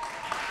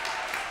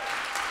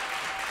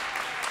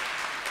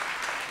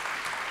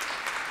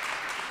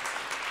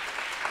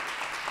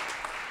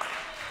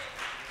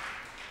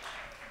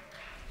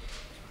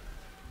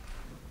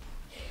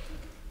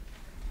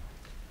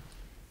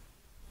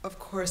 Of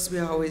course, we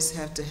always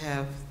have to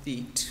have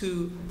the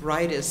two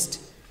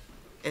brightest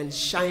and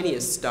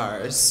shiniest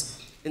stars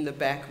in the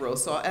back row.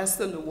 So I'll ask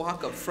them to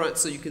walk up front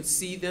so you can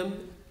see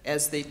them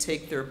as they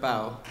take their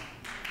bow.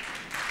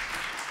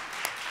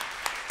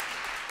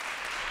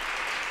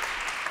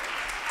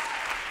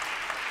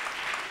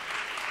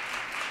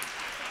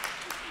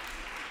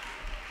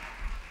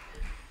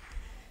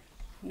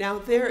 Now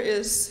there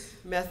is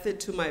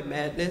method to my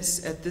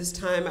madness. At this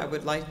time, I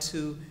would like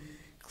to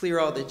clear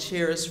all the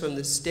chairs from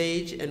the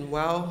stage, and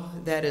while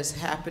that is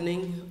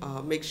happening,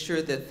 make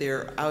sure that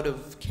they're out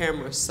of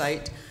camera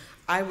sight.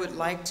 I would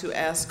like to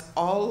ask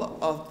all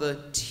of the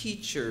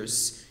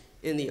teachers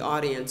in the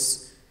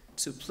audience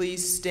to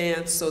please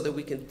stand so that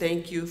we can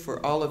thank you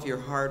for all of your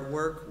hard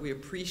work. We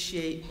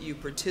appreciate you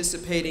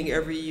participating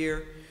every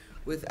year.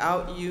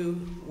 Without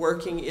you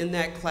working in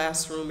that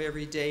classroom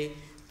every day,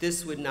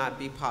 this would not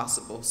be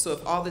possible. So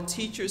if all the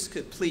teachers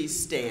could please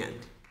stand.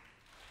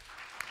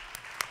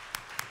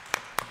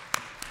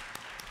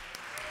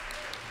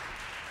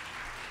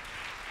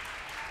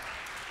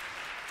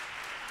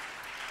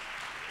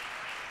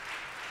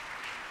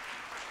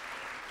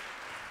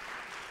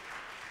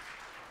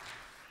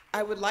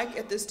 I would like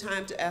at this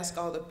time to ask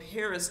all the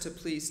parents to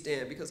please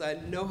stand, because I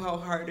know how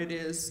hard it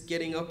is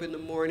getting up in the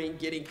morning,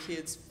 getting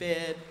kids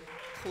fed,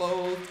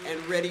 clothed, and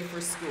ready for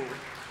school.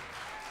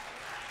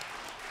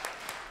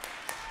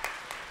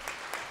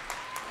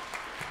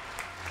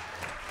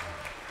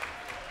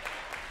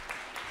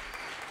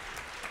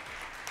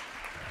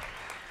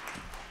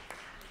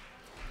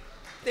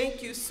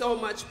 Thank you so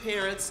much,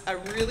 parents. I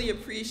really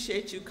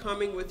appreciate you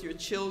coming with your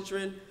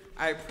children.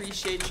 I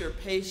appreciate your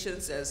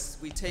patience as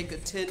we take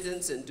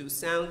attendance and do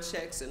sound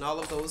checks and all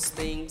of those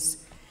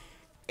things.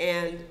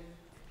 And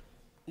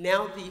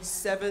now the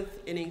 7th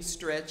inning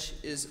stretch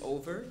is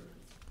over,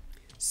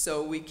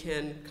 so we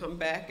can come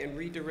back and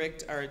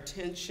redirect our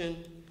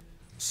attention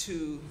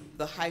to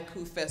the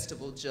Haiku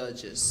Festival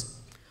judges.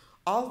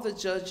 All the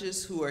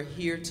judges who are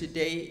here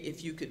today,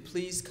 if you could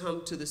please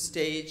come to the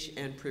stage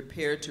and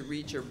prepare to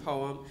read your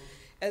poem.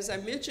 As I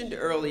mentioned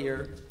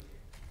earlier,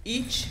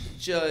 each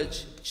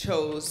judge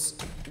chose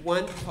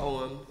one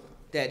poem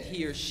that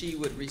he or she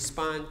would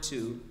respond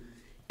to,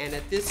 and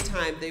at this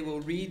time they will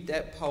read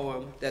that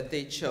poem that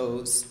they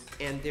chose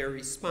and their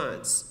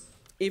response.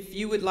 If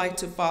you would like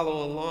to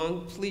follow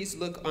along, please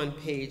look on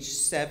page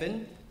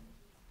 7.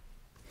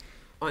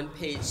 On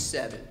page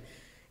 7.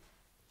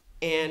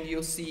 And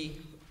you'll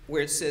see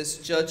where it says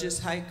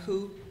Judges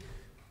Haiku.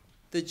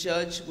 The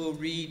judge will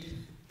read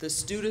the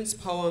student's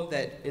poem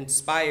that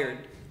inspired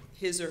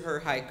his or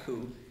her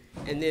haiku,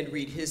 and then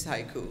read his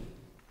haiku.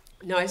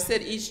 Now, I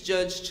said each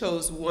judge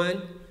chose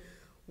one.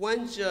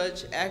 One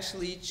judge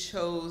actually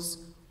chose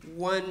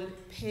 1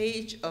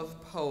 page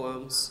of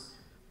poems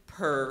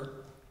per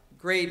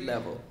grade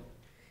level.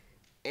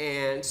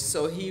 And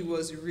so he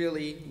was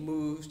really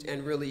moved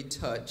and really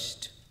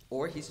touched,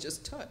 or he's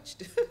just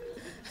touched.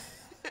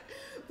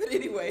 But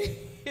anyway,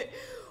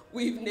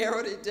 we've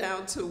narrowed it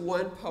down to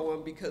 1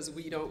 poem because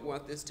we don't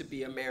want this to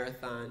be a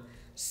marathon.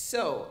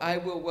 So I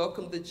will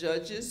welcome the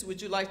judges.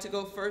 Would you like to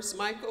go first,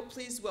 Michael?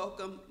 Please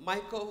welcome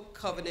Michael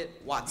Covenant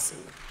Watson.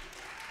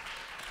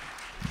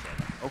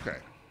 Okay.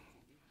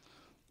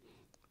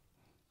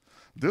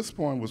 This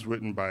poem was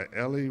written by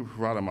Ellie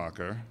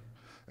Rademacher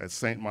at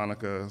St.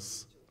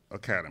 Monica's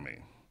Academy.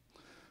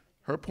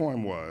 Her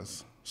poem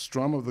was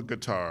Strum of the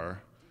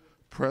Guitar,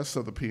 Press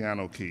of the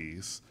Piano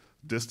Keys,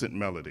 Distant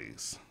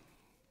Melodies.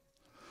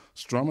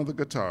 Strum of the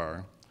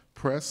guitar,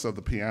 press of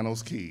the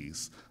piano's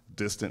keys,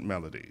 distant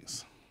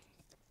melodies.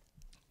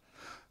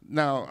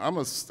 Now, I'm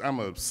a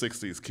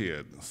 60s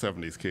kid,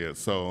 70s kid,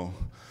 so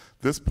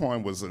this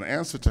poem was an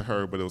answer to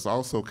her, but it was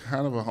also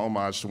kind of a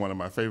homage to one of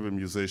my favorite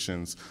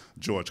musicians,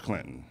 George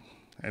Clinton.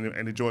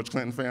 Any George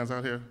Clinton fans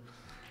out here?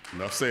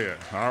 Enough said.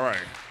 All right.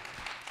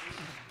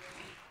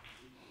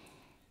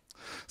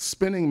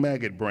 Spinning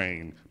maggot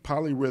brain,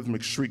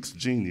 polyrhythmic shrieks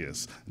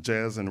genius,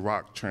 jazz and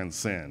rock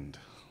transcend.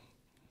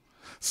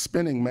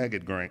 Spinning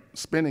maggot brain,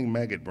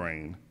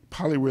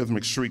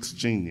 polyrhythmic shrieks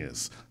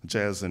genius,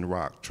 jazz and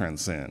rock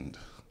transcend.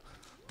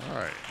 All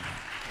right.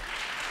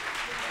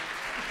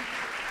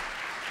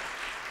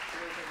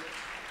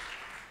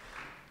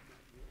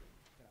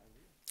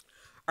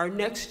 Our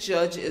next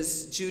judge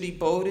is Judy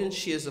Bowden.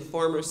 She is a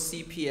former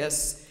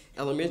CPS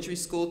elementary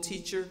school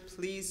teacher.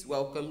 Please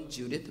welcome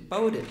Judith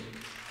Bowden.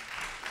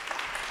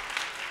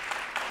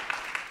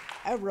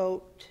 I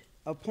wrote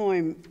a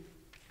poem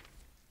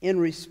in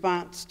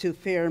response to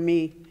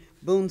Fermi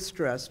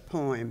Boonstra's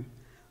poem,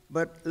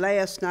 but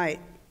last night,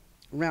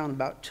 around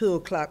about 2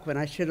 o'clock when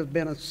I should have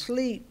been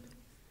asleep,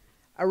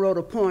 I wrote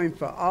a poem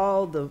for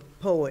all the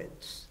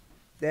poets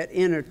that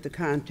entered the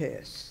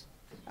contest.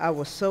 I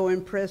was so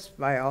impressed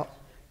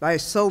by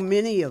so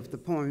many of the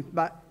poems,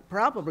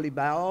 probably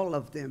by all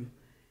of them.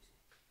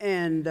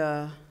 And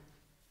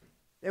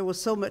there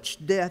was so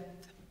much depth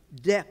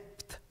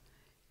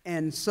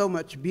and so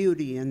much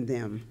beauty in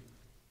them.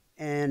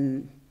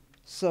 And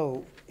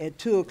so at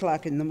 2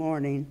 o'clock in the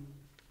morning,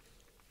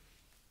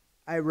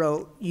 I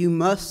wrote, "You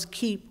must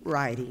keep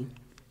writing.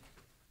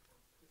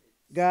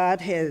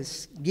 God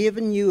has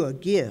given you a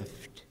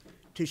gift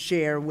to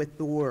share with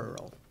the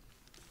world."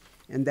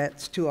 And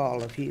that's to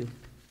all of you.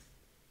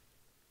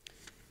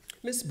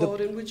 Ms.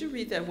 Bowden, would you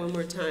read that one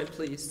more time,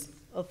 please?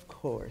 Of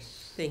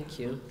course. Thank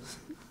you.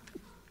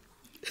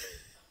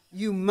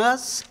 You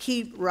must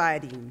keep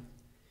writing.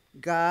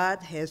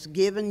 God has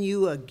given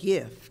you a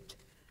gift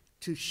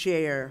to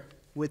share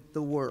with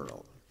the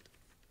world.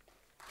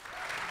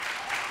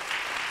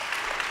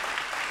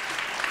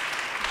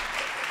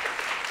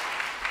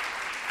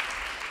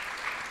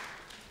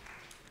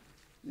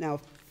 Now,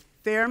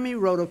 Fermi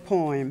wrote a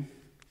poem,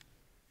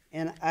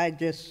 and it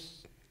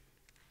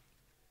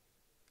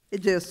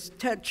just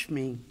touched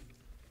me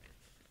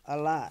a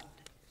lot.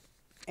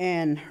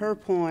 And her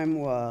poem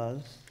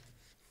was,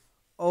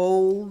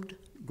 Old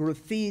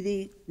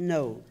graffiti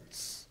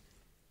notes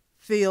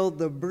fill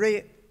the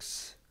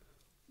bricks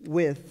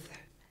with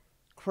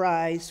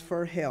cries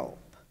for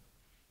help.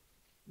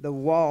 The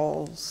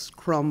walls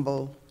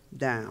crumble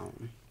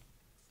down.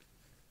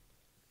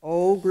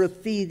 Old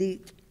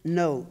graffiti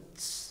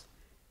notes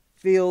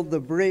fill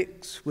the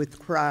bricks with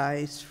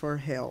cries for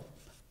help.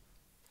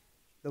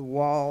 The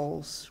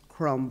walls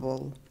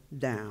crumble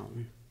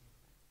down.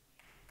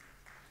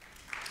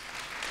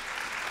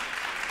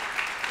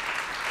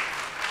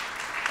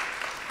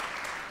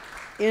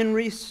 In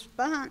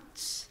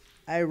response,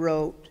 I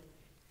wrote,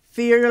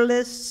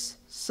 "Fearless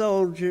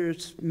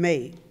soldiers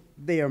make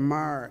their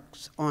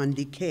marks on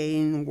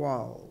decaying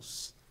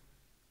walls.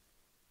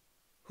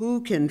 Who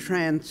can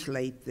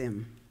translate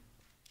them?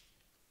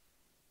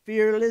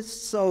 Fearless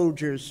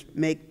soldiers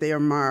make their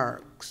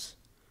marks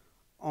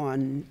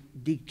on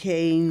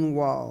decaying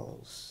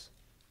walls.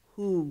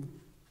 Who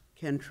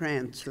can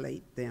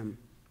translate them?"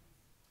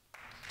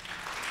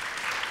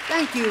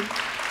 Thank you.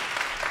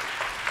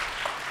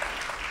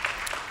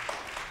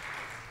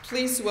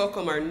 Please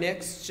welcome our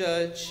next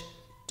judge,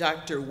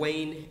 Dr.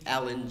 Wayne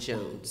Allen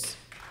Jones.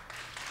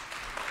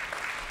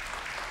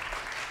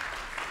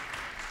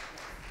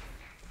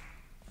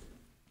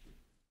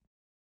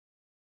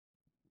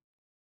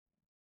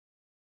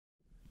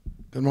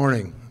 Good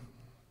morning.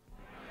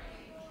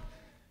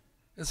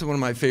 This is one of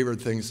my favorite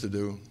things to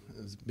do,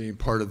 is being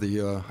part of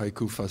the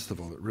Haiku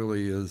Festival. It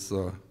really is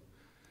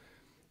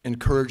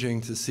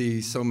encouraging to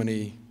see so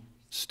many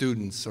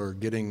students are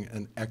getting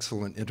an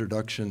excellent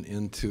introduction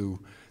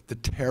into the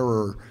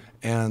terror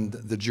and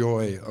the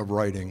joy of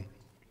writing.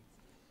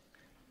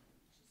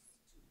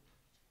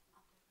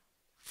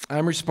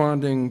 I'm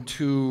responding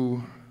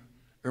to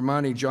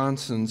Ermani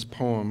Johnson's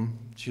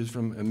poem. She's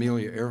from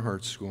Amelia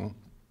Earhart School.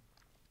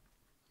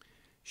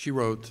 She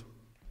wrote,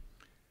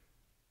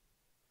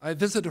 "I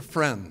visit a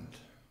friend.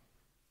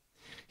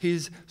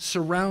 He's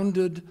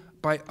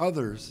surrounded by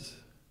others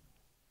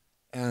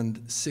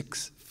and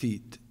 6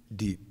 feet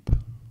deep.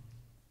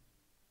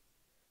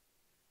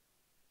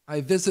 I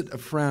visit a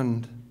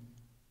friend.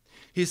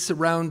 He's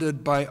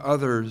surrounded by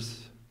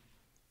others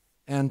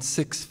and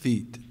 6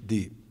 feet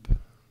deep."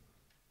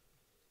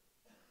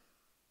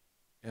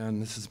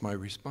 And this is my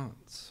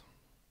response.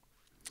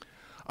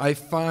 "I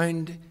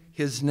find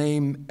his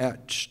name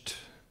etched,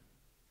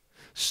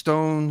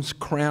 stones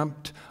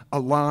cramped,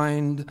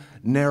 aligned,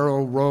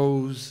 narrow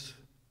rows,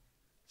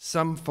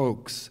 some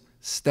folks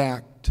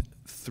stacked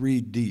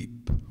 3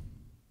 deep.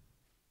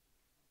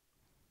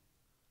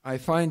 I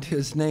find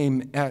his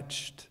name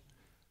etched,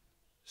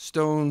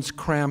 stones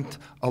cramped,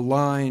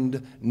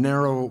 aligned,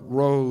 narrow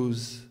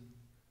rows,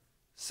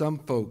 some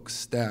folks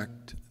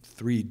stacked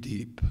 3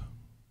 deep."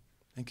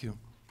 Thank you.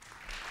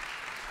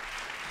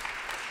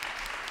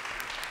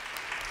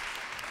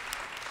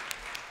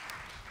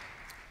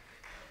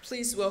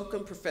 Please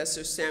welcome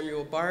Professor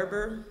Samuel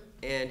Barber,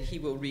 and he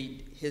will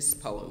read his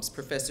poems.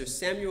 Professor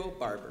Samuel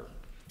Barber.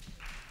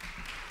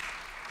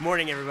 Good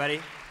morning, everybody.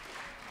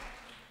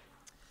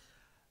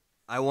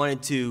 I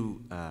wanted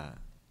to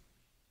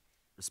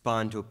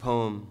respond to a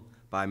poem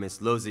by Miss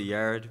Loza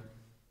Yared.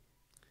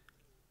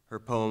 Her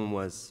poem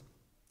was,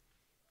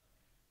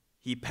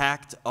 "He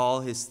packed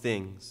all his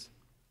things.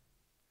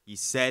 He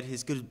said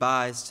his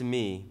goodbyes to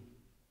me.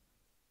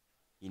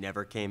 He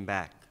never came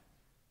back."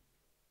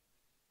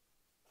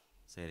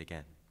 Say it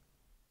again.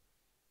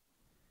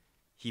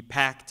 "He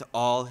packed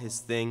all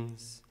his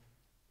things.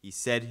 He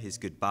said his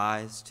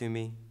goodbyes to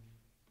me.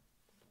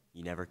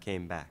 He never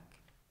came back."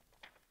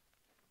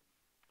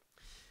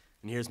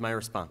 And here's my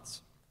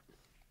response.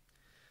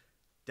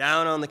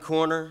 Down on the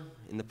corner,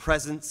 in the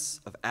presence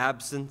of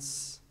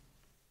absence,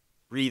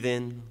 breathe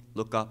in,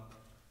 look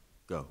up,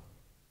 go.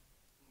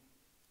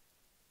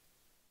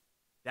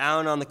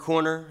 Down on the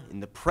corner,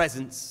 in the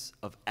presence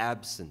of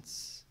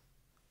absence,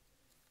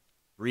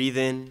 breathe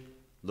in,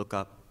 look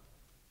up,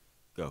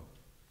 go.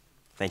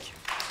 Thank you.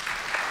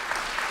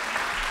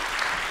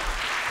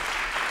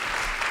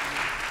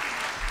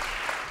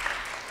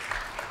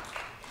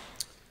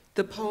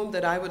 The poem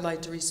that I would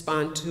like to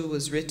respond to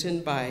was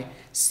written by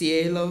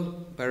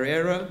Cielo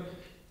Barrera.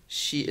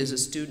 She is a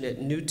student at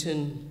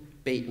Newton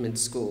Bateman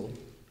School.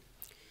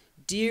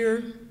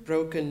 "Dear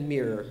broken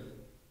mirror,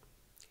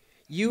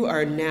 you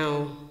are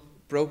now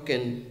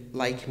broken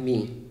like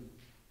me,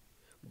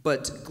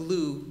 but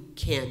glue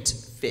can't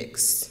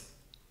fix.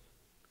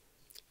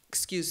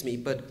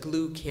 But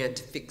glue can't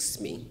fix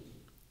me."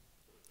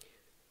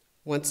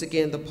 Once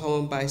again, the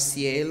poem by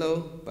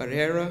Cielo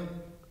Barrera.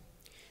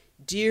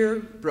 "Dear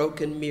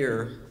broken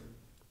mirror,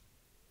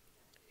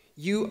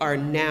 you are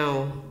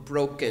now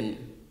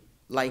broken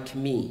like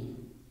me,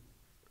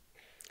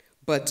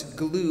 but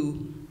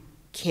glue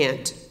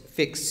can't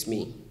fix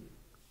me."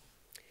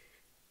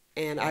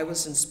 And I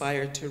was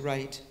inspired to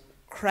write,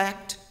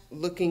 "Cracked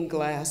looking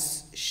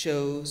glass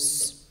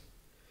shows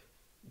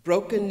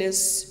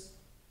brokenness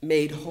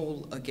made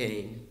whole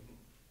again,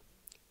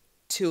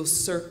 till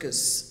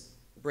circus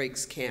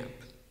breaks camp.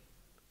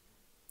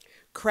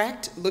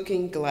 Cracked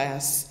looking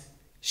glass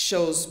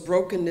shows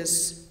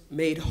brokenness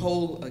made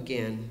whole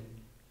again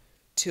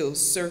till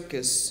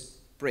circus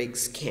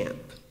breaks camp.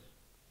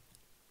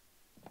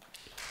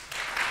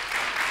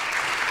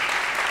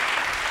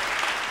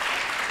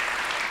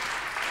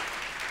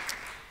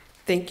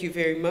 Thank you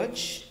very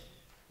much.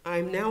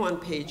 I'm now on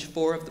page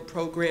 4 of the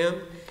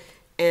program,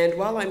 and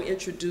while I'm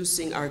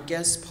introducing our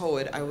guest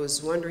poet, I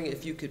was wondering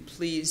if you could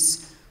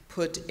please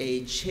put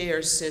a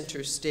chair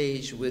center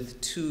stage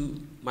with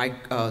two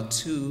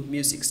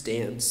music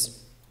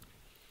stands.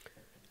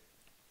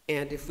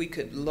 And if we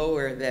could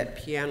lower that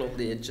piano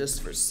lid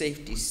just for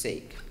safety's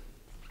sake.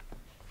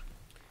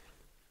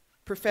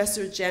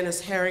 Professor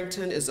Janice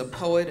Harrington is a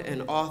poet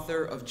and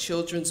author of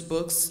children's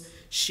books.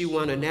 She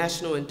won a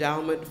National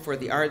Endowment for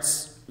the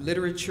Arts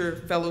Literature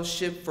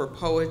Fellowship for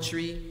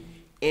Poetry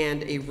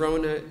and a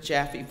Rona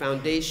Jaffe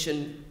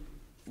Foundation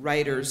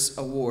Writers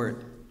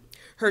Award.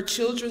 Her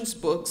children's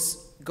books,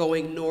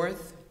 Going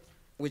North,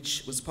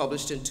 which was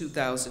published in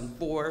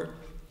 2004,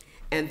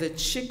 and The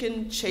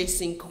Chicken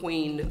Chasing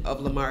Queen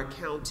of Lamar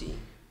County,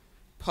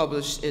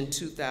 published in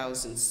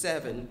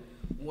 2007,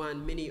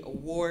 won many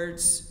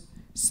awards,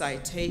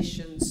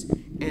 citations,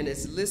 and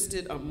is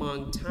listed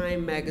among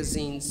Time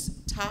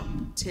Magazine's top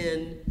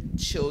 10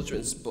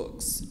 children's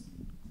books,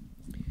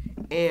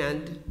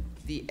 and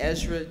the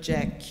Ezra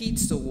Jack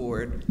Keats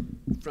Award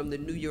from the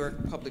New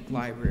York Public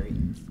Library.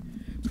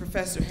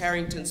 Professor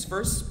Harrington's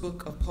first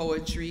book of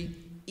poetry,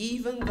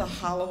 Even the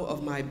Hollow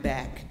of My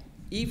Back,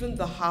 Even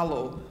the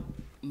Hollow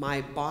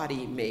My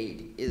Body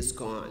Made Is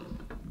Gone.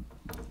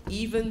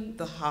 Even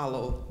the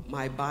Hollow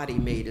My Body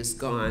Made Is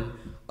Gone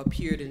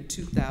appeared in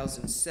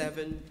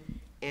 2007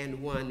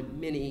 and won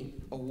many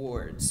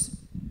awards.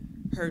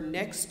 Her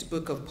next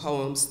book of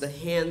poems, The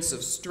Hands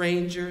of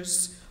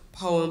Strangers,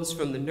 Poems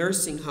from the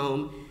Nursing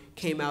Home,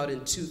 came out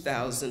in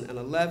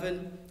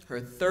 2011. Her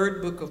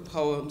third book of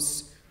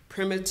poems,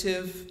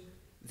 Primitive,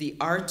 The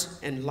Art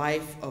and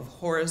Life of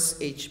Horace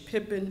H.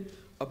 Pippin,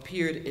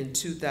 appeared in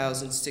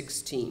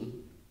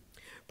 2016.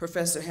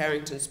 Professor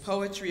Harrington's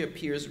poetry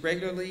appears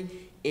regularly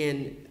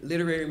in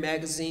literary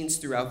magazines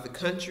throughout the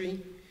country.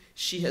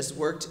 She has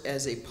worked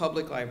as a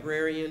public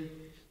librarian.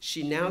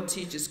 She now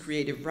teaches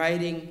creative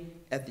writing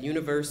at the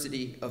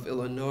University of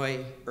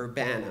Illinois,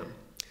 Urbana.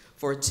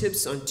 For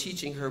tips on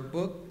teaching her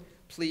book,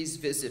 please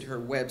visit her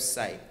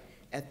website.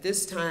 At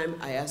this time,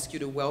 I ask you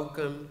to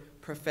welcome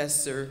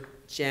Professor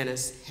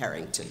Janice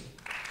Harrington.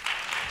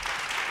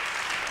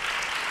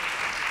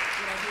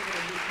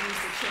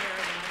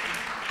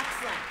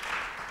 Excellent.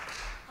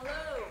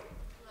 Hello.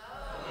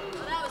 Hello.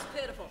 Oh, that was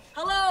pitiful.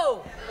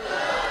 Hello.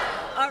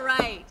 Hello. All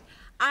right.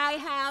 I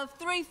have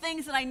 3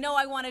 things that I know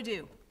I want to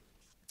do.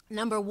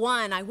 Number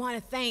 1, I want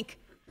to thank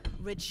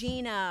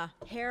Regina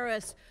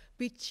Harris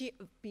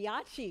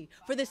Biachi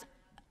for this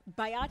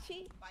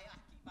Bayaki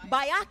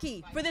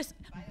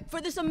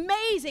for this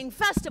amazing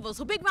festival.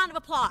 So big round of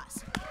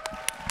applause.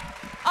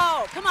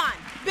 Oh, come on,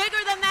 bigger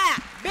than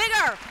that,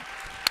 bigger.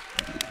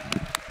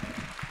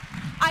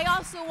 I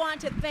also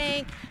want to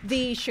thank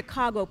the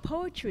Chicago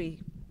Poetry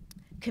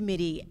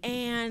Committee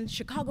and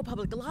Chicago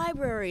Public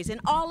Libraries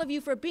and all of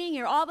you for being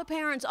here, all the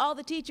parents, all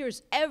the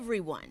teachers,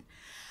 everyone.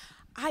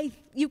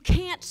 You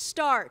can't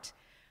start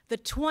the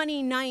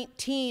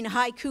 2019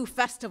 Haiku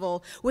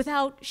Festival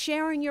without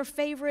sharing your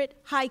favorite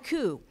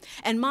haiku.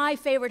 And my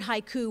favorite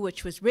haiku,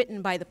 which was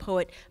written by the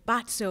poet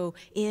Batso,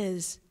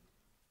 is: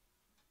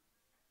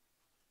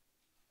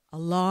 a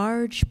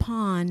large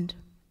pond,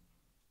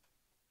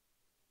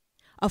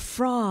 a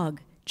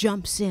frog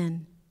jumps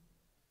in,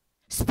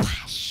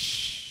 splash.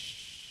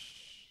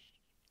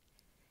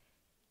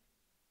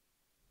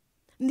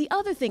 And the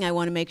other thing I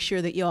want to make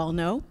sure that you all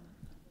know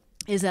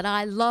is that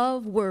I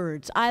love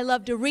words. I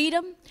love to read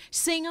them,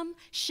 sing them,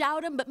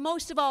 shout them, but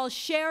most of all,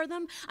 share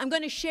them. I'm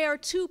going to share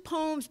 2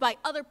 poems by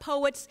other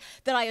poets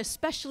that I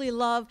especially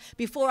love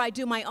before I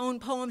do my own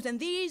poems,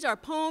 and these are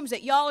poems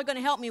that y'all are going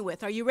to help me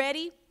with. Are you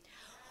ready?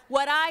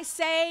 What I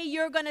say,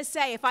 you're going to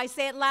say. If I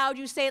say it loud,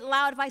 you say it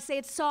loud. If I say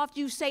it soft,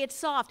 you say it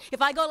soft.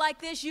 If I go like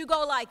this, you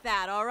go like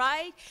that, all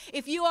right?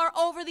 If you are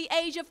over the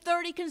age of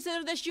 30,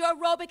 consider this your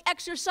aerobic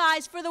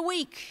exercise for the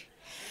week.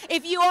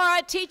 If you are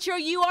a teacher,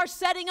 you are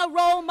setting a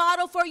role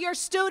model for your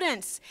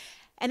students.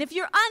 And if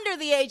you're under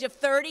the age of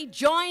 30,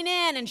 join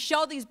in and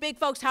show these big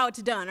folks how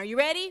it's done. Are you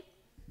ready?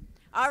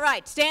 All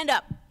right, stand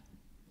up.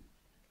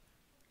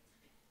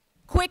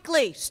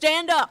 Quickly,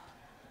 stand up.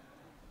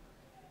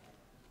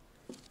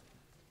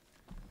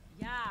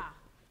 Yeah.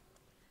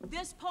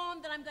 This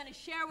poem that I'm going to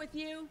share with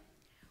you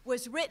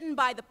was written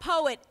by the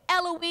poet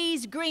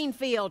Eloise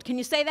Greenfield. Can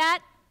you say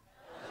that?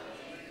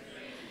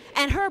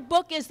 And her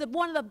book is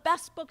one of the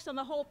best books on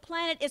the whole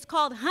planet. It's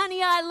called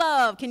Honey, I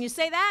Love. Can you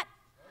say that?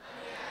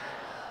 Honey,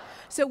 I Love.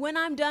 So when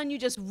I'm done, you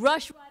just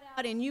rush right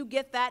out and you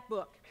get that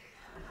book.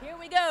 Here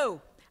we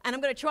go. And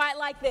I'm going to try it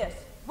like this.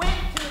 Went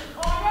to the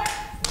corner.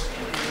 Went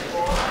to the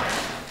corner.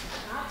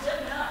 Not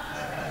good enough.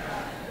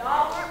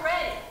 Y'all weren't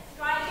ready.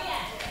 Try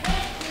again.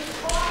 Went to the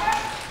corner.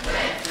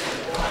 Went to the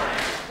corner.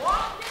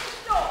 Walked in the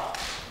store.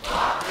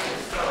 Walked in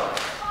the store.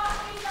 Bought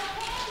me some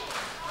candy.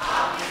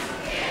 Bought me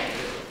some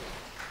candy.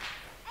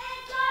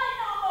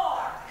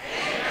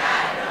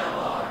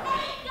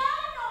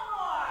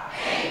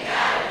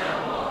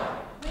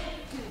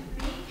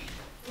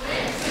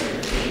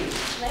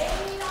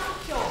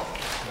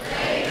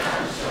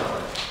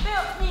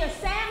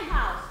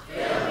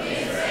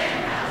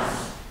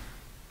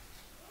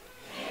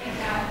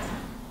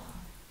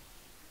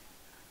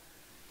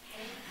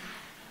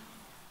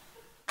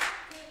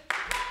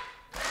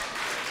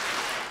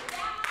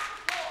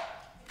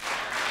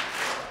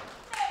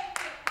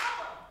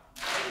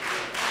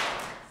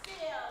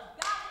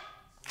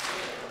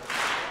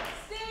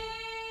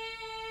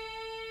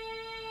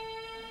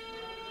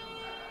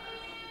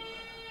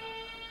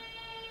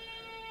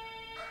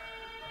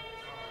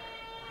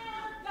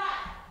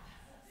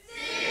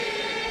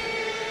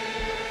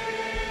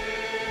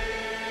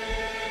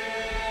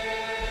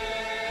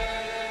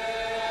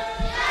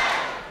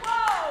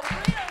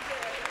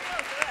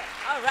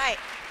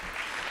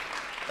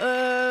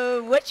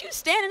 What you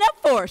standing up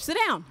for? Sit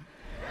down.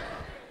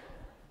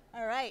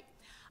 All right.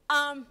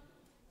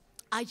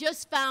 I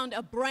just found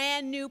a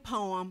brand new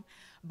poem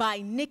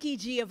by Nikki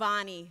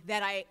Giovanni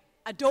that I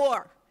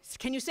adore.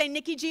 Can you say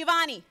Nikki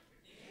Giovanni?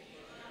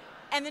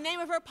 And the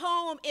name of her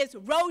poem is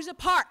Rosa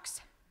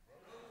Parks.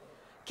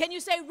 Can you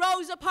say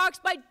Rosa Parks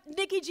by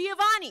Nikki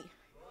Giovanni?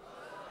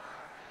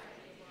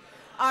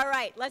 All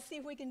right, let's see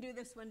if we can do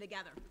this one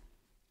together.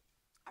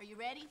 Are you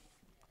ready?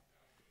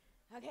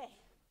 Okay.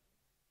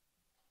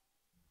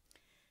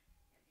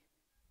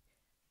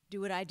 Do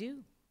what I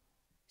do.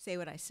 Say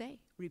what I say.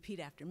 Repeat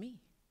after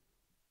me.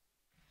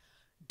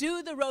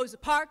 Do the Rosa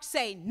Parks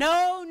say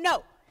no,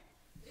 no?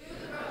 Do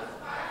the Rosa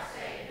Parks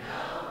say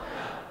no,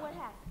 no? What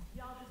happened?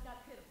 Y'all just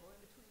got pitiful in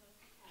between those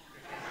two poems.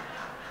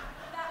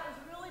 That was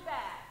really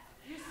bad.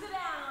 You sit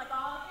down like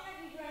all the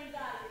energy drains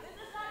out of you. This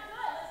is not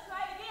good. Let's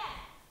try it again.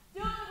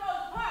 Do the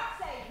Rosa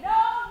Parks say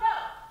no,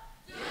 no?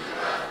 Do the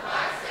Rosa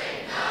Parks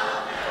say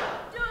no, no?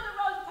 Do the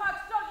Rosa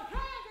Parks throw your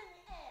hands in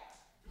the air?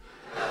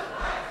 Do the Rosa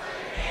Parks throw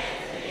your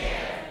hands in the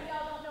air? Some of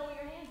y'all don't know where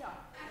your hands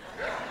are.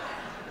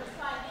 Let's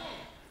try it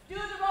again. Do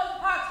the Rosa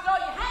Parks throw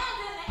your hands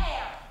in the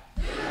air?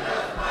 Do the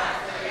Rosa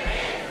Parks throw your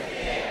hands in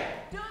the air?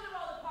 Do the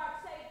Rosa Parks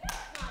say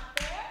that's not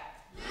fair?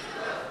 Do the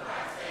Rosa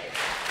Parks say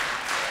that's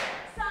not fair?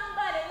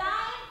 Somebody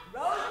lying?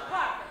 Rosa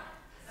Parker.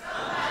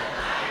 Somebody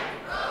lying?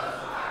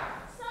 Rosa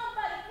Parker.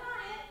 Somebody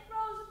crying?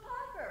 Rosa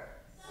Parker.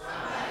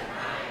 Somebody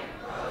crying?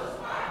 Rosa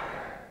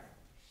Parker.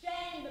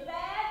 Shame the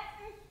bad?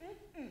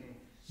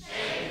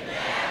 Shame the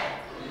bad?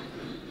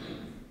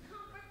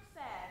 Comfort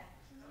sad?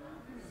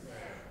 Comfort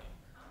sad.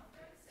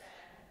 Comfort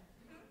sad.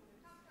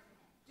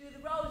 Do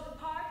the Rosa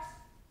Parks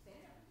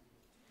stand up? Stand up.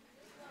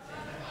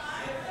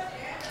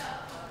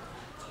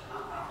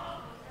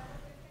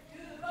 Do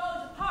the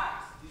Rosa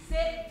Parks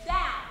sit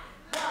down?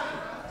 1,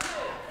 2,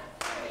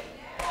 3,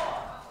 4,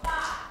 5,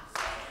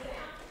 6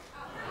 down.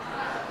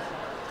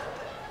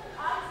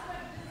 I was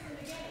going to do this in the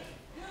beginning.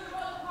 Do the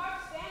Rosa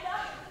Parks stand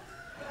up?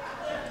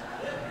 1,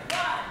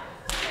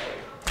 2,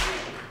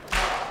 3,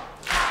 4,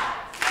 5,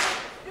 6.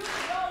 Do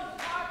the Rosa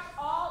Parks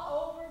all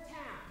over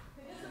town?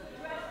 This is the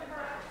dress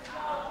rehearsal.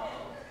 Y'all did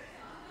it.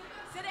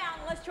 Sit down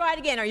and let's try it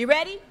again. Are you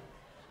ready?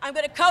 I'm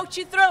going to coach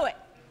you through it.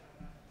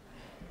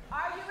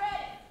 Are you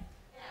ready?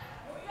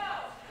 Here we go.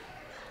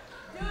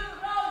 Do the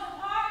Rosa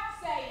Parks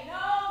say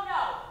no,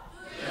 no?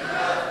 Do the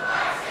Rosa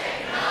Parks say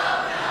no,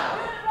 no?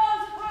 Do the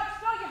Rosa Parks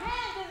throw your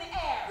hands in the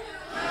air? Do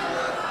the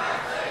Rosa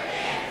Parks throw your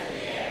hands in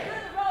the air? Do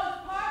the Rosa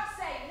Parks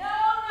say no,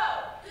 no?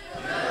 Do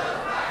the Rosa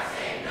Parks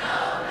say no,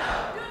 no?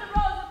 Do the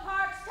Rosa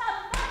Parks tell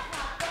them that's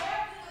not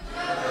fair?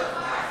 Do the Rosa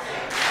Parks say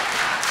that's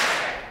not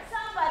fair?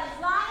 Somebody's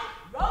lying?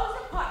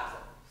 Rosa Parks.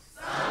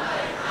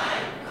 Somebody's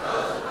lying?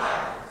 Rosa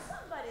Parks.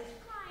 Somebody's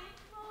crying?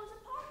 Rosa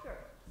Parker.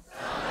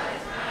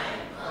 Somebody's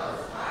crying?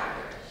 Rosa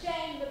Parker.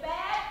 Shame the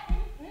bad?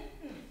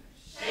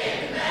 Shame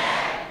the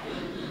bad?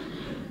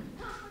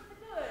 Comfort the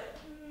good?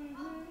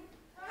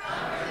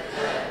 Comfort the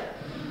good?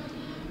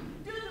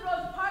 Do the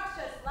Rosa Parks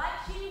just like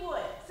she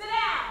would? Sit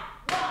down.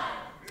 1,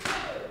 2,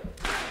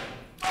 3,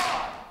 4,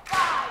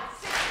 5,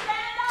 6.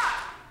 Stand up.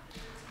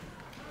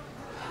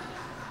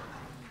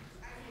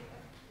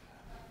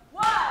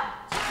 1,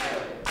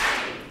 2, 3,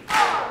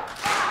 4,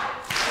 5,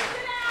 6.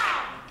 Sit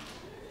down.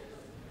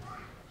 1, 2, 3,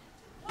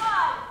 4,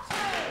 5,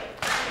 6.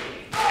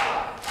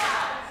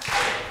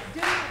 Do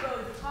the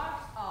Rosa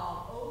Parks all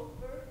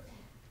over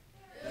town?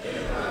 Do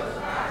the Rosa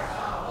Parks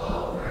all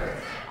over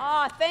town?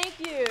 Oh, thank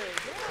you.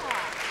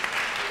 Yeah.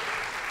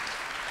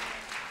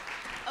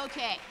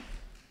 Okay.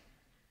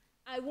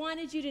 I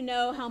wanted you to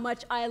know how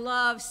much I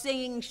love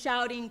singing,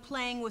 shouting,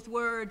 playing with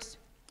words,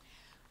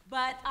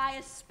 but I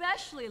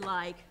especially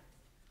like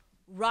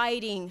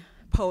writing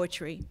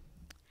poetry.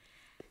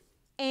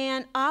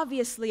 And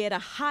obviously at a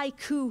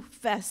haiku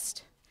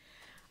fest,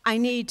 I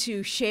need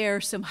to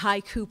share some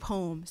haiku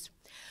poems.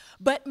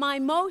 But my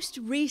most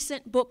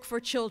recent book for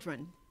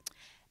children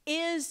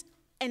is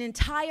an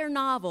entire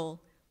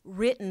novel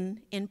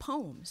written in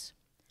poems.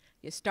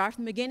 You start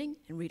from the beginning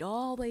and read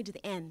all the way to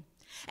the end.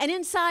 And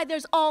inside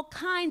there's all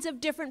kinds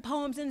of different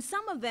poems, and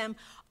some of them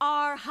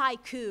are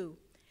haiku.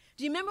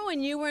 Do you remember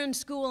when you were in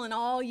school and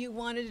all you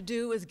wanted to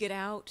do was get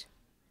out?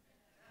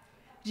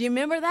 Do you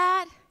remember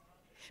that?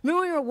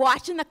 Remember when you were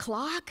watching the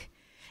clock?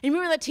 And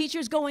remember the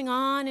teacher's going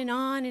on and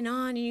on and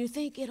on, and you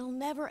think it'll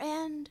never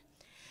end?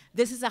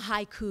 This is a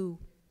haiku.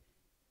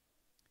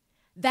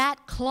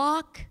 That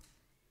clock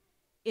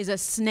is a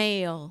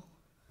snail.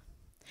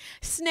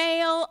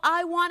 Snail,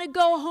 I want to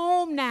go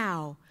home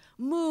now.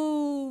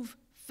 Move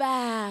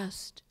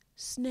fast.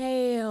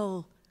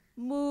 Snail,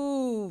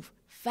 move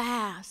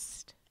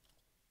fast.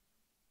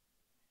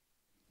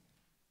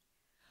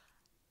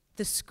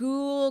 The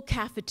school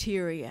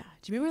cafeteria.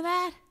 Do you remember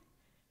that?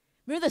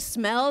 Remember the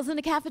smells in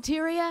the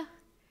cafeteria?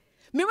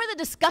 Remember the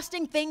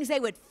disgusting things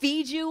they would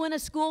feed you in a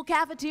school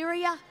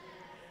cafeteria?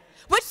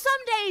 But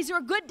some days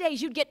or good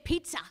days you'd get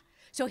pizza.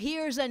 So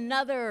here's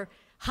another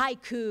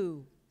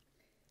haiku.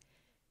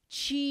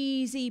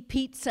 Cheesy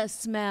pizza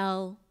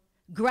smell.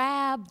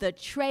 Grab the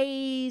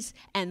trays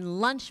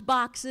and lunch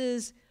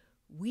boxes.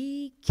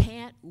 We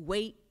can't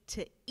wait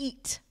to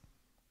eat.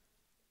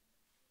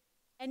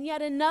 And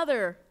yet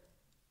another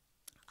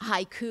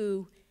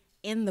haiku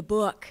in the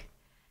book.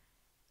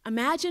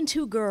 Imagine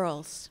two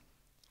girls,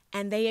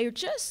 and they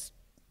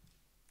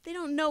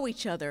don't know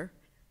each other,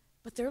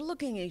 but they're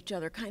looking at each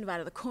other kind of out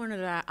of the corner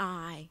of their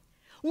eye.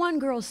 One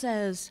girl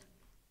says,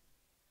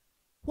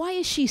 "Why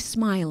is she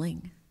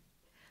smiling?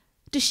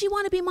 Does she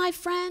want to be my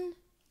friend?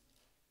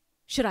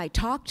 Should I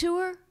talk to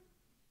her?"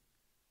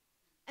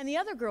 And the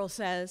other girl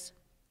says,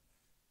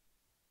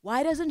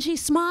 "Why doesn't she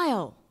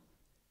smile?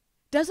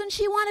 Doesn't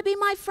she want to be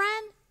my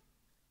friend?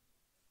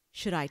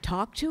 Should I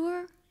talk to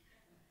her?"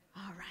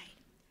 All right.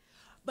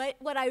 But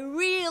what I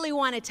really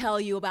want to tell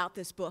you about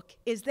this book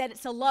is that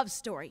it's a love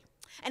story.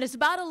 And it's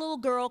about a little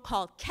girl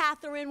called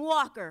Catherine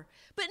Walker.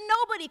 But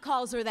nobody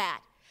calls her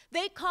that.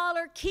 They call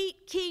her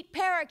Keet, Keet,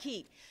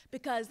 Parakeet,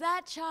 because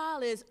that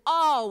child is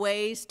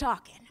always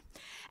talking.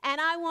 And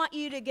I want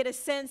you to get a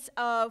sense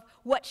of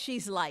what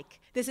she's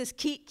like. This is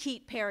Keet,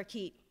 Keet,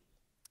 Parakeet.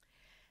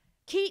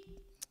 Keet,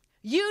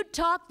 you'd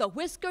talk the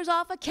whiskers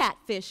off a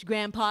catfish,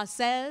 Grandpa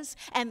says,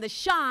 and the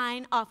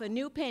shine off a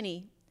new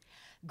penny.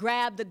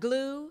 Grab the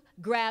glue,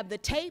 grab the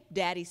tape,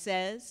 Daddy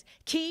says.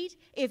 Keet,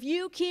 if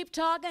you keep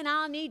talking,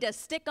 I'll need to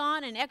stick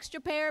on an extra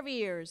pair of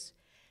ears.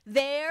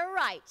 They're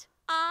right.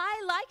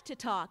 I like to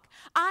talk.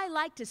 I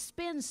like to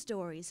spin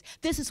stories.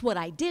 This is what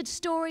I did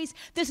stories.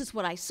 This is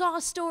what I saw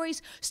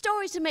stories.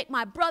 Stories to make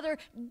my brother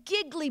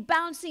giggly,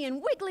 bouncy,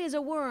 and wiggly as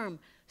a worm.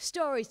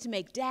 Stories to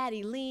make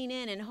Daddy lean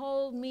in and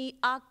hold me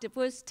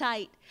octopus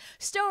tight.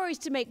 Stories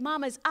to make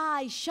Mama's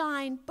eyes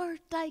shine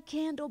birthday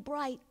candle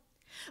bright.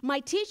 My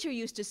teacher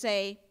used to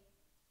say,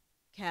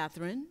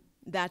 "Catherine,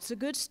 that's a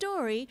good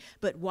story,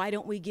 but why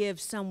don't we give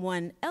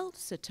someone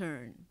else a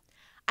turn?"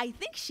 I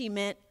think she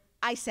meant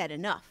I said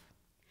enough.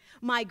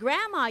 My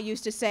grandma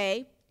used to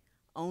say,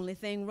 "Only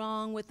thing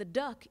wrong with the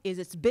duck is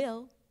its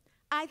bill."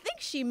 I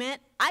think she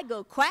meant I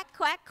go quack,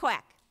 quack,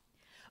 quack.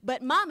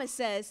 But Mama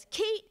says,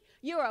 "Keet,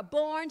 you're a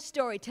born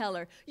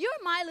storyteller.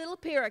 You're my little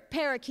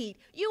parakeet.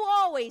 You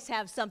always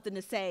have something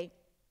to say."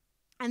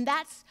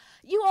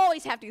 You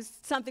always have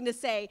something to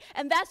say,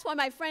 and that's why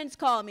my friends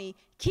call me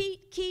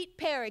Keet, Keet,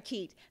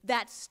 Parakeet,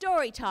 that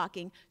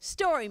story-talking,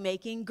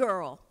 story-making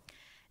girl.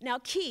 Now,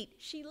 Keet,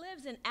 she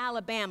lives in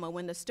Alabama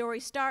when the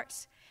story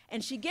starts,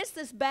 and she gets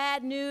this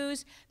bad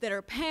news that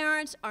her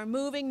parents are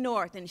moving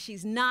north, and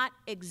she's not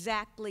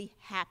exactly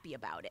happy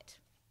about it.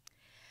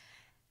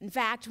 In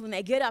fact, when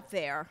they get up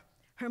there,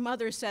 her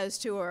mother says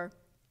to her,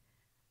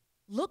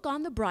 "Look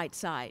on the bright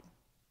side.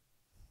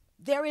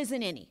 There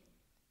isn't any."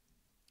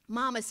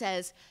 Mama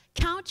says,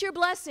 "Count your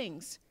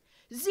blessings.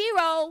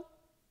 0.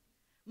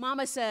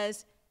 Mama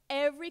says,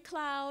 "Every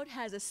cloud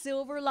has a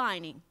silver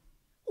lining."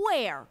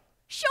 "Where?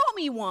 Show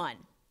me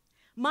one."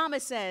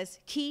 Mama says,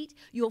 "Keet,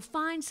 you'll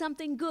find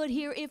something good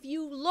here if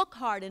you look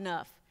hard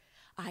enough."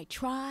 I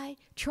try,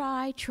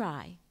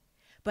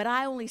 but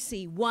I only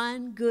see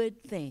one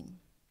good thing: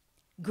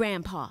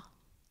 Grandpa.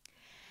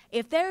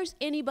 If there's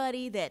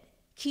anybody that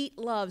Keet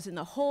loves in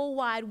the whole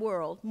wide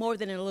world more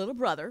than a little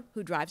brother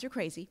who drives her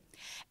crazy,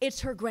 it's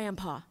her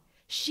grandpa.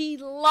 She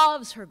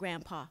loves her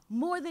grandpa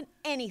more than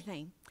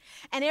anything.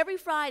 And every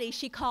Friday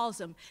she calls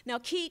him. Now,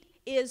 Keet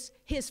is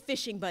his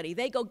fishing buddy.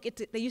 They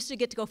used to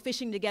get to go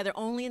fishing together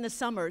only in the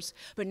summers,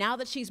 but now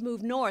that she's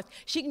moved north,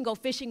 she can go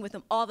fishing with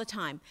him all the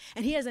time.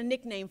 And he has a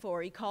nickname for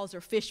her. He calls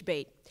her Fish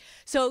Bait.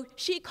 So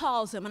she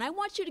calls him, and I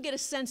want you to get a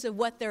sense of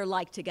what they're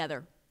like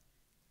together.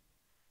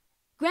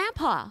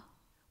 "Grandpa,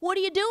 what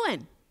are you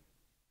doing?"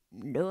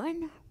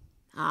 "Doing?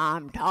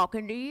 I'm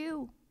talking to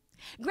you."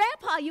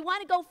 "Grandpa, you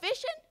want to go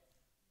fishing?"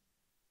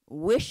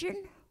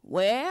 "Wishing?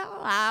 Well,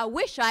 I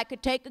wish I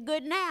could take a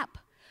good nap."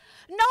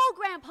 "No,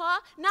 Grandpa,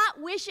 not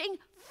wishing,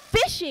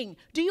 fishing.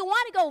 Do you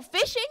want to go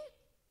fishing?"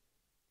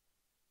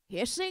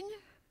 "Hissing?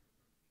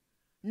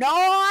 No,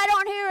 I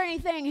don't hear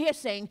anything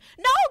hissing."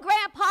 "No,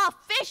 Grandpa,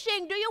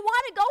 fishing. Do you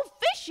want to go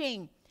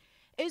fishing?"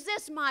 "Is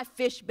this my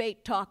fish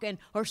bait talking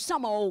or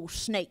some old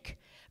snake?"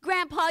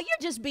 "Grandpa,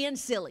 you're just being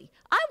silly.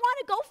 I want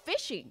to go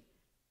fishing."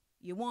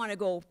 "You want to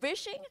go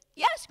fishing?"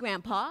 "Yes,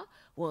 Grandpa."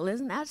 "Well,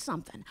 isn't that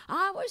something?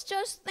 I was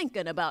just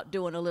thinking about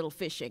doing a little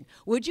fishing.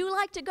 Would you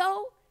like to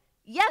go?"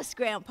 "Yes,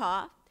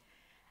 Grandpa."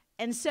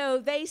 And so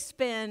they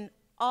spend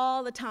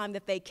all the time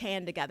that they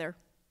can together.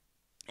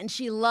 And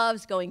she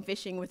loves going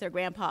fishing with her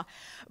grandpa.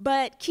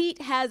 But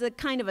Keet has a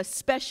kind of a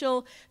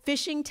special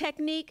fishing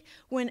technique.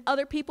 When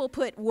other people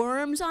put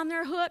worms on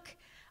their hook,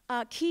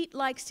 Keet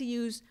likes to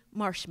use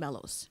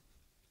marshmallows.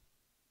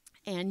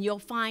 And you'll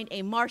find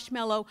a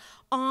marshmallow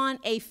on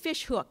a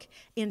fish hook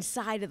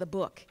inside of the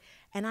book.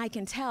 And I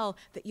can tell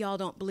that y'all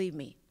don't believe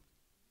me.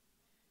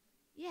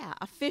 Yeah,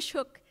 a fish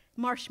hook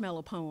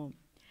marshmallow poem.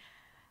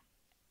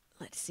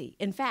 Let's see.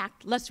 In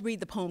fact, let's read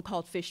the poem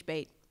called Fish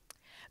Bait.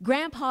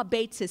 Grandpa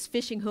baits his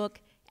fishing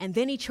hook, and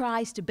then he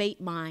tries to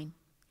bait mine.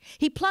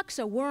 He plucks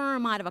a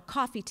worm out of a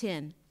coffee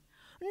tin.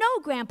 "No,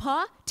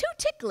 Grandpa, too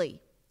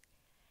tickly."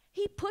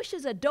 He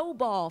pushes a dough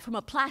ball from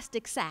a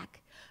plastic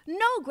sack.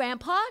 "No,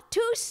 Grandpa,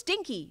 too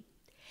stinky."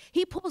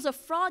 He pulls a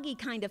froggy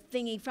kind of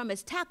thingy from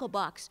his tackle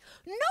box.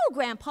 No,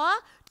 Grandpa,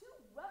 too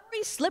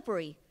rubbery,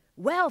 slippery.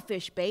 Well,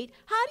 fish bait,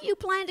 how do you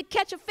plan to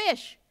catch a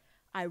fish?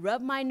 I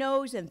rub my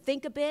nose and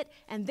think a bit,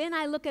 and then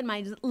I look in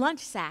my lunch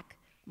sack.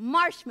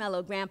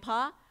 Marshmallow,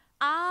 Grandpa.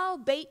 I'll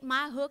bait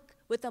my hook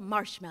with a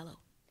marshmallow.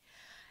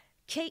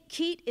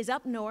 Keat is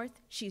up north.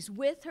 She's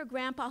with her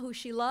grandpa who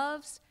she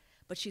loves,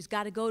 but she's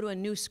got to go to a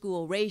new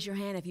school. Raise your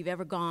hand if you've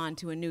ever gone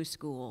to a new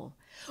school,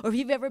 or if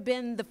you've ever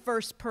been the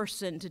first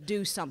person to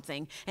do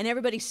something and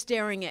everybody's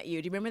staring at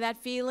you. Do you remember that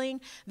feeling?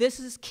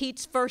 This is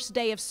Keat's first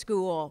day of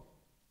school.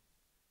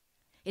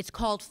 It's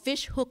called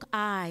fish hook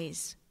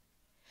eyes.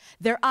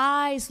 Their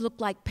eyes look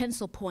like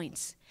pencil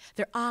points.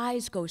 Their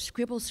eyes go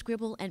scribble,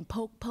 scribble, and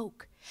poke,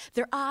 poke.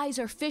 Their eyes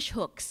are fish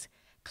hooks.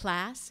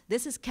 Class,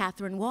 this is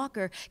Catherine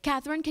Walker.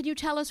 Catherine, can you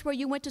tell us where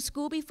you went to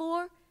school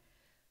before?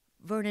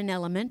 Vernon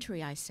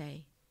Elementary, I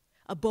say.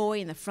 A boy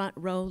in the front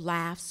row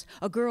laughs.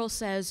 A girl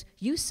says,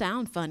 you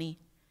sound funny.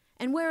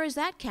 And where is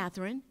that,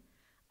 Catherine?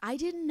 I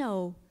didn't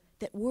know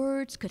that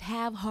words could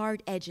have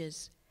hard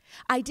edges.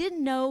 I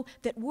didn't know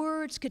that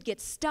words could get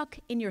stuck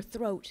in your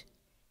throat.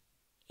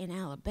 In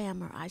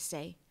Alabama, I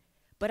say.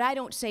 But I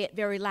don't say it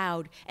very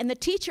loud. And the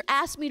teacher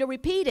asked me to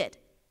repeat it.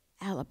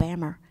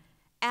 Alabama.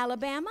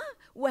 Alabama?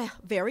 Well,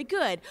 very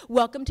good.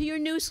 Welcome to your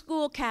new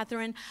school,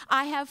 Catherine.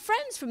 I have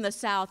friends from the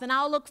South, and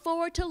I'll look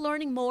forward to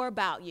learning more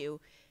about you.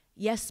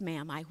 Yes,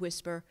 ma'am, I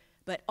whisper,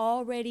 but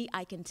already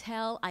I can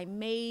tell I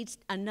made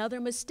another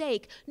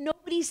mistake.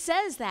 Nobody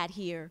says that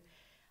here.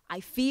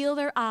 I feel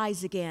their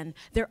eyes again.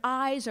 Their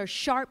eyes are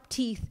sharp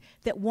teeth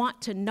that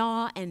want to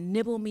gnaw and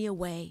nibble me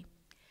away.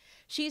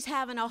 She's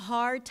having a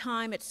hard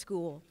time at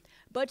school,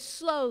 but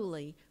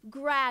slowly,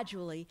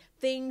 gradually,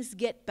 things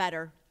get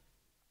better.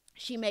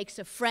 She makes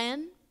a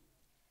friend.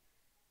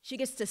 She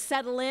gets to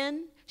settle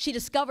in. She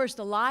discovers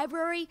the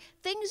library.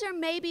 Things are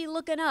maybe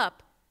looking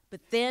up,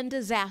 but then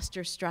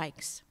disaster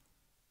strikes.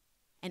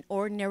 An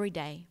ordinary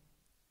day.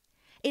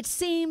 It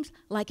seemed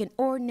like an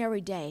ordinary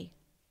day.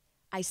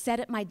 I sat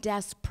at my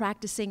desk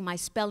practicing my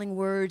spelling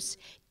words,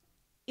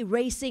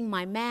 erasing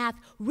my math,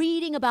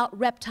 reading about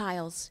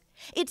reptiles.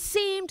 It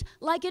seemed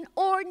like an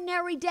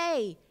ordinary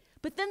day,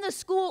 but then the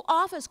school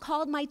office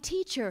called my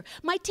teacher.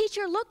 My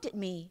teacher looked at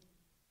me.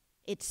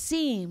 It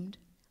seemed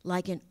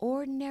like an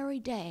ordinary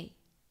day.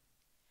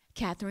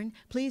 Catherine,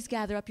 please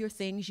gather up your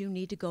things. You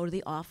need to go to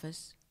the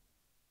office.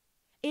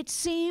 It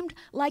seemed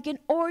like an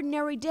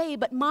ordinary day,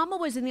 but Mama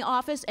was in the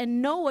office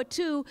and Noah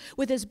too,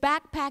 with his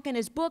backpack and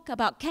his book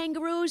about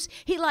kangaroos.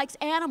 He likes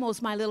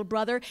animals, my little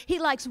brother. He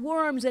likes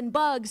worms and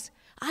bugs.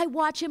 I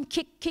watch him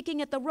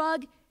kicking at the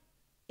rug.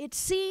 It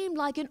seemed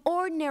like an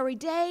ordinary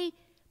day,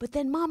 but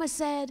then Mama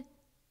said,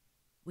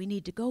 we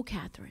need to go,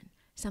 Catherine.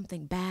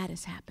 Something bad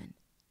has happened.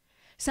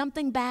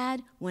 Something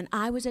bad when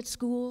I was at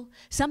school.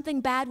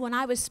 Something bad when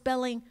I was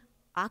spelling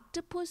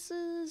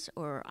octopuses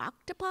or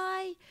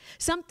octopi.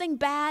 Something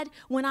bad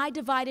when I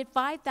divided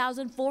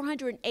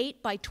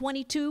 5,408 by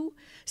 22.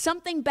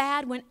 Something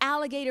bad when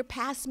alligator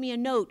passed me a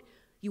note.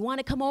 You want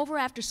to come over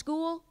after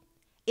school?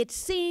 It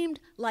seemed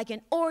like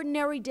an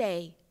ordinary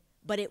day,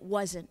 but it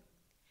wasn't.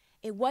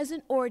 It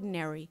wasn't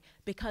ordinary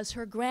because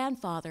her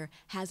grandfather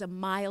has a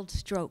mild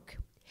stroke.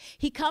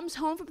 He comes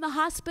home from the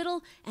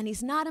hospital and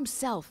he's not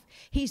himself.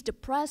 He's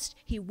depressed.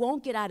 He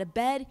won't get out of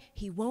bed.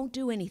 He won't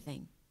do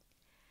anything.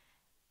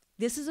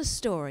 This is a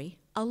story,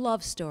 a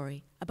love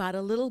story, about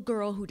a little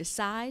girl who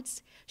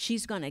decides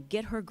she's going to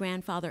get her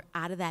grandfather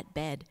out of that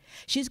bed.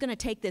 She's going to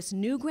take this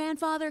new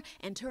grandfather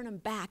and turn him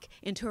back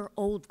into her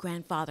old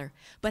grandfather.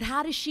 But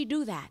how does she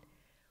do that?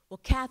 Well,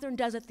 Catherine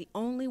does it the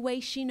only way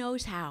she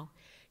knows how.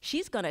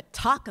 She's going to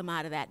talk him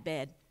out of that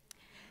bed.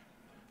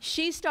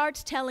 She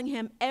starts telling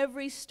him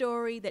every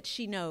story that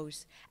she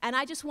knows. And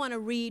I just want to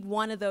read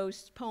one of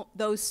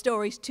those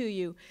stories to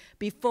you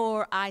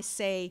before I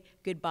say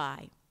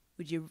goodbye.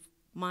 Would you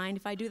mind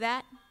if I do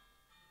that?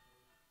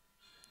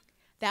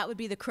 That would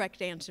be the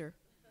correct answer.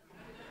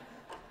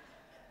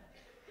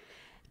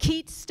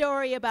 Keat's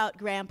story about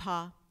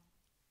Grandpa,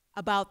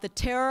 about the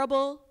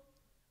terrible,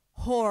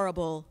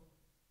 horrible,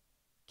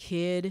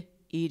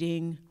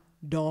 kid-eating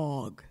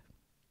dog.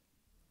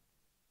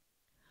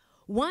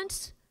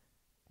 Once,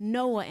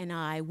 Noah and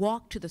I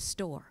walked to the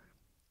store.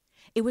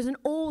 It was an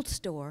old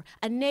store,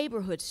 a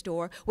neighborhood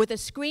store, with a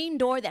screen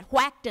door that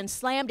whacked and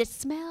slammed. It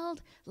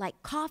smelled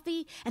like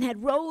coffee and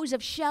had rows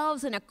of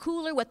shelves and a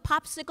cooler with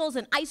popsicles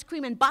and ice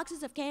cream and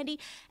boxes of candy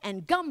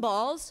and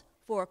gumballs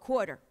for a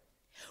quarter.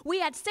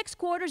 We had 6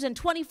 quarters and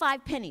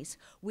 25 pennies.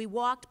 We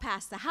walked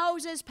past the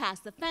houses,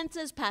 past the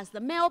fences, past the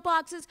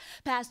mailboxes,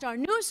 past our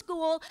new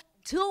school,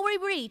 till we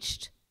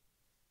reached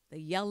the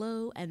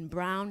yellow and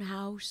brown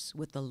house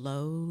with the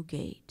low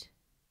gate.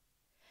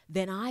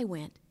 Then I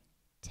went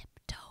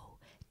tiptoe,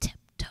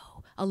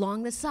 tiptoe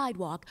along the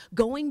sidewalk,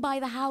 going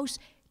by the house,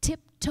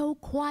 tiptoe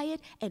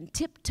quiet and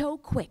tiptoe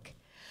quick.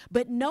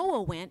 But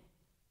Noah went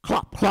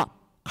clop, clop,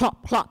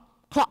 clop,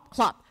 clop, clop,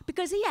 clop,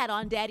 because he had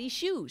on Daddy's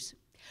shoes.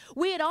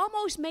 We had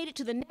almost made it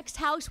to the next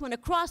house when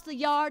across the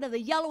yard of the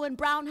yellow and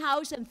brown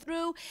house and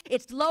through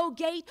its low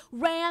gate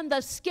ran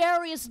the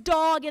scariest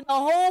dog in the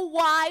whole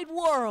wide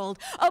world.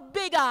 A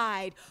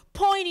big-eyed,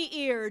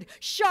 pointy-eared,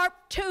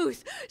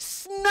 sharp-toothed,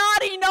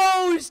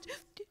 snotty-nosed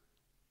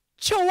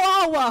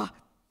Chihuahua.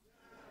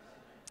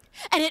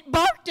 And it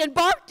barked and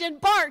barked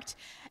and barked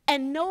at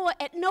Noah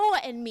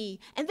and me,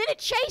 and then it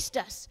chased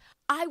us.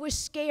 I was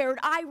scared.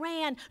 I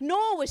ran.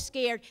 Noah was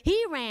scared.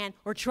 He ran,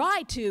 or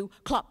tried to.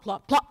 Clop,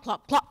 clop, clop,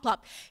 clop, clop,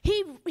 clop.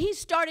 He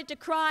started to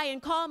cry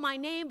and call my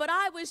name, but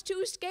I was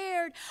too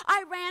scared.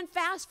 I ran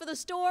fast for the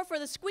store, for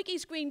the squeaky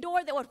screen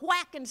door that would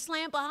whack and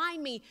slam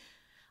behind me.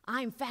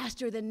 I'm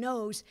faster than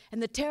Nose,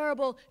 and the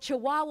terrible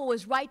Chihuahua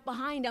was right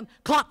behind him.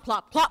 Clop,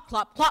 clop, clop,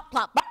 clop, clop,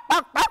 clop, bark,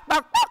 bark, bark,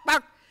 bark, bark,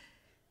 bark.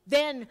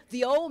 Then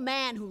the old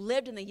man who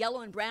lived in the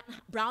yellow and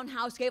brown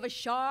house gave a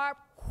sharp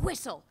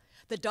whistle.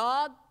 The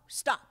dog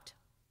stopped.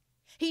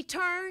 He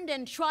turned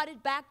and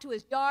trotted back to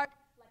his yard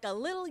like a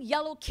little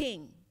yellow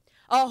king,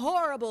 a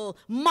horrible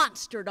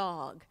monster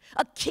dog,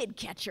 a kid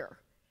catcher.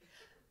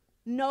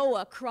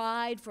 Noah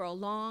cried for a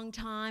long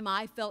time.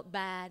 I felt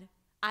bad.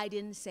 I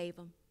didn't save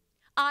him.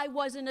 I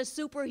wasn't a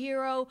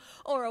superhero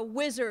or a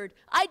wizard.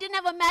 I didn't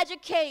have a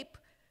magic cape.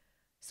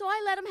 So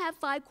I let him have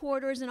 5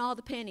 quarters and all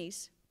the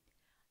pennies.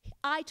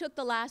 I took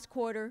the last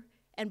quarter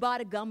and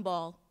bought a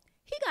gumball.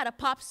 He got a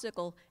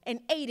popsicle and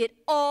ate it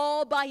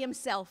all by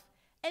himself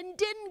and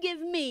didn't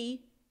give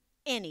me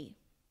any.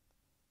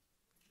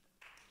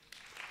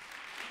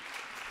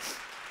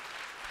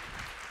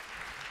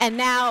 And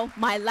now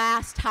my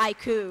last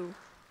haiku.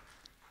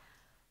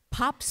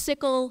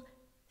 Popsicle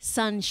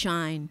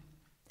sunshine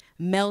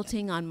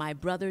melting on my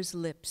brother's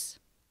lips.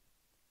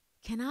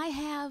 Can I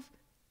have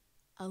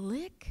a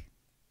lick?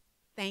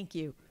 Thank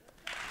you.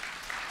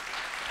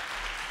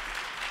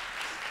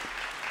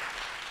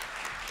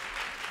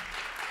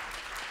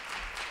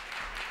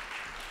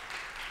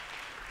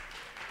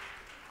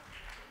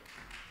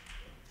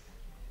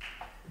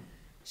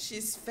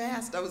 She's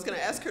fast. I was going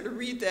to ask her to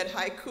read that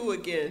haiku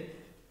again.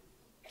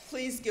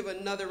 Please give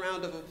another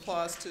round of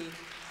applause to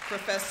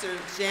Professor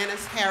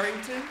Janice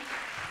Harrington.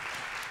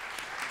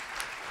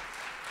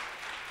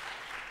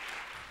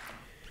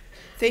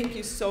 Thank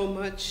you so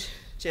much,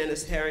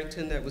 Janice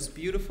Harrington. That was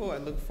beautiful. I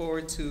look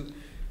forward to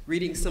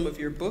reading some of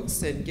your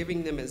books and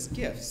giving them as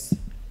gifts.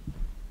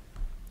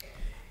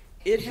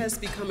 It has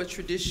become a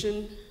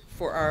tradition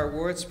for our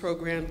awards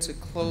program to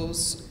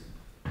close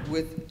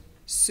with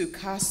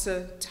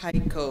Tsukasa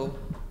Taiko.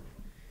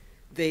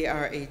 They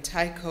are a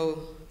taiko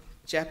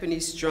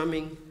Japanese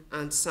drumming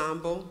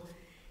ensemble,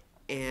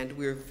 and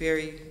we're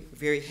very,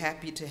 very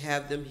happy to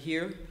have them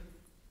here.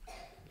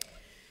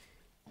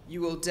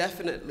 You will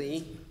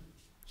definitely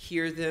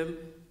hear them,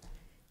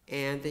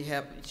 and they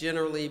have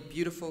generally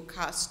beautiful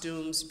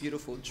costumes,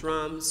 beautiful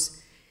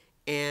drums,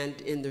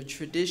 and in the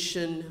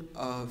tradition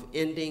of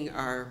ending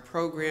our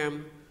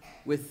program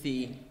with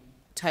the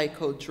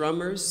taiko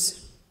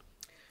drummers,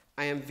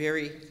 I am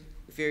very,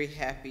 very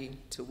happy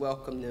to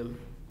welcome them.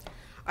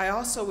 I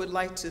also would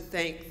like to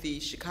thank the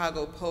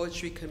Chicago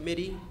Poetry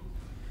Committee.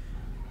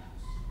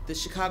 The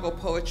Chicago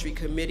Poetry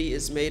Committee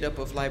is made up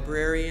of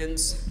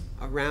librarians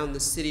around the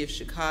city of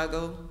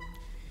Chicago.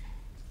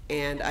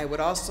 And I would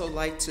also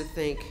like to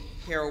thank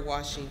Harold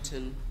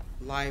Washington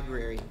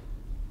Library.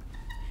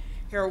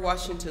 Harold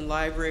Washington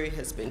Library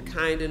has been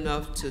kind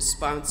enough to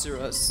sponsor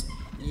us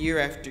year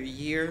after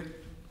year.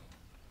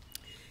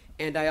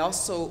 And I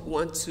also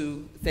want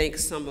to thank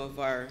some of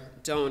our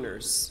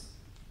donors.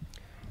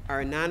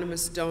 Our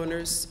anonymous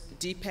donors,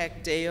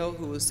 Deepak Dale,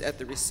 who is at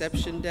the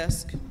reception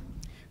desk,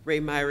 Ray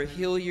Myra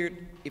Hilliard,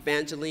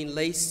 Evangeline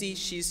Lacey,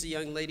 she's the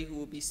young lady who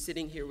will be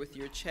sitting here with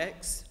your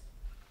checks.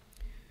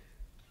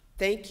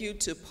 Thank you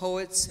to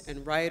Poets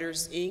and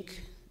Writers, Inc.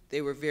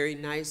 They were very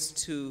nice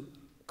to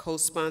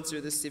co-sponsor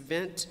this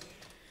event.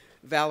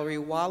 Valerie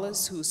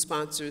Wallace, who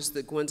sponsors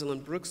the Gwendolyn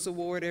Brooks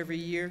Award every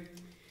year.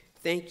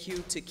 Thank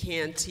you to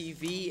CAN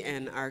TV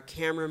and our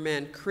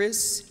cameraman,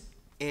 Chris,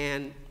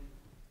 and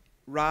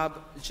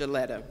Rob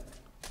Gilletta.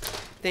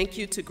 Thank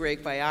you to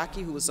Greg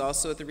Bayaki, who was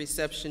also at the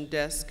reception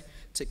desk,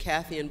 to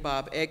Kathy and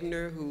Bob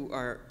Egner, who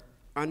are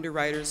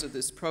underwriters of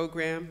this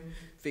program,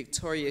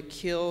 Victoria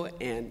Kill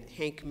and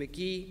Hank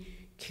McGee,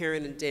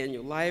 Karen and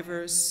Daniel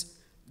Livers,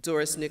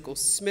 Doris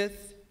Nichols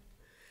Smith,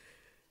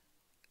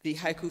 the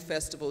Haiku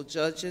Festival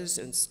judges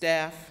and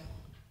staff,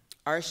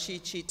 Arshi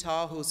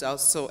Chital, who's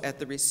also at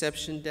the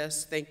reception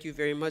desk. Thank you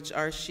very much,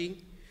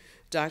 Arshi.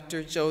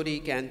 Dr.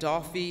 Jody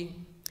Gandolfi,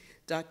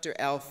 Dr.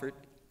 Alfred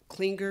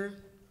Klinger,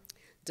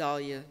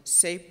 Dahlia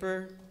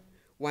Saper,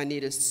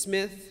 Juanita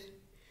Smith,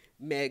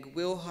 Meg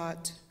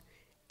Wilhott,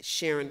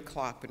 Sharon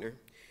Kloppner.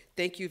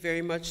 Thank you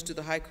very much to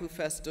the Haiku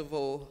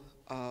Festival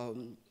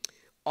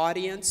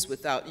audience.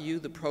 Without you,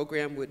 the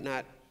program would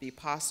not be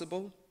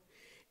possible.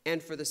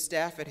 And for the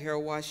staff at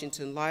Harold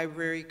Washington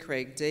Library,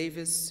 Craig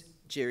Davis,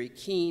 Jerry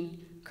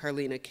Keene,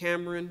 Carlina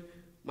Cameron,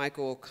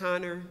 Michael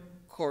O'Connor,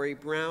 Corey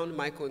Brown.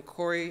 Michael and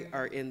Corey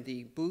are in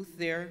the booth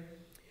there.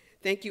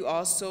 Thank you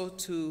also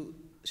to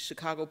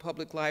Chicago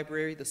Public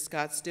Library, the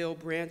Scottsdale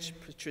Branch,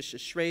 Patricia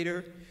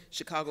Schrader.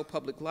 Chicago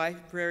Public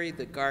Library,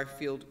 the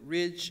Garfield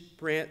Ridge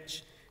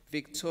Branch,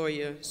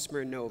 Victoria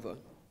Smirnova.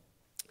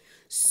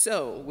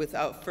 So,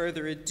 without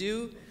further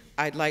ado,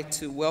 I'd like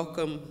to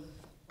welcome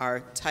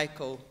our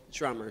taiko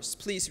drummers.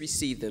 Please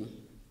receive them.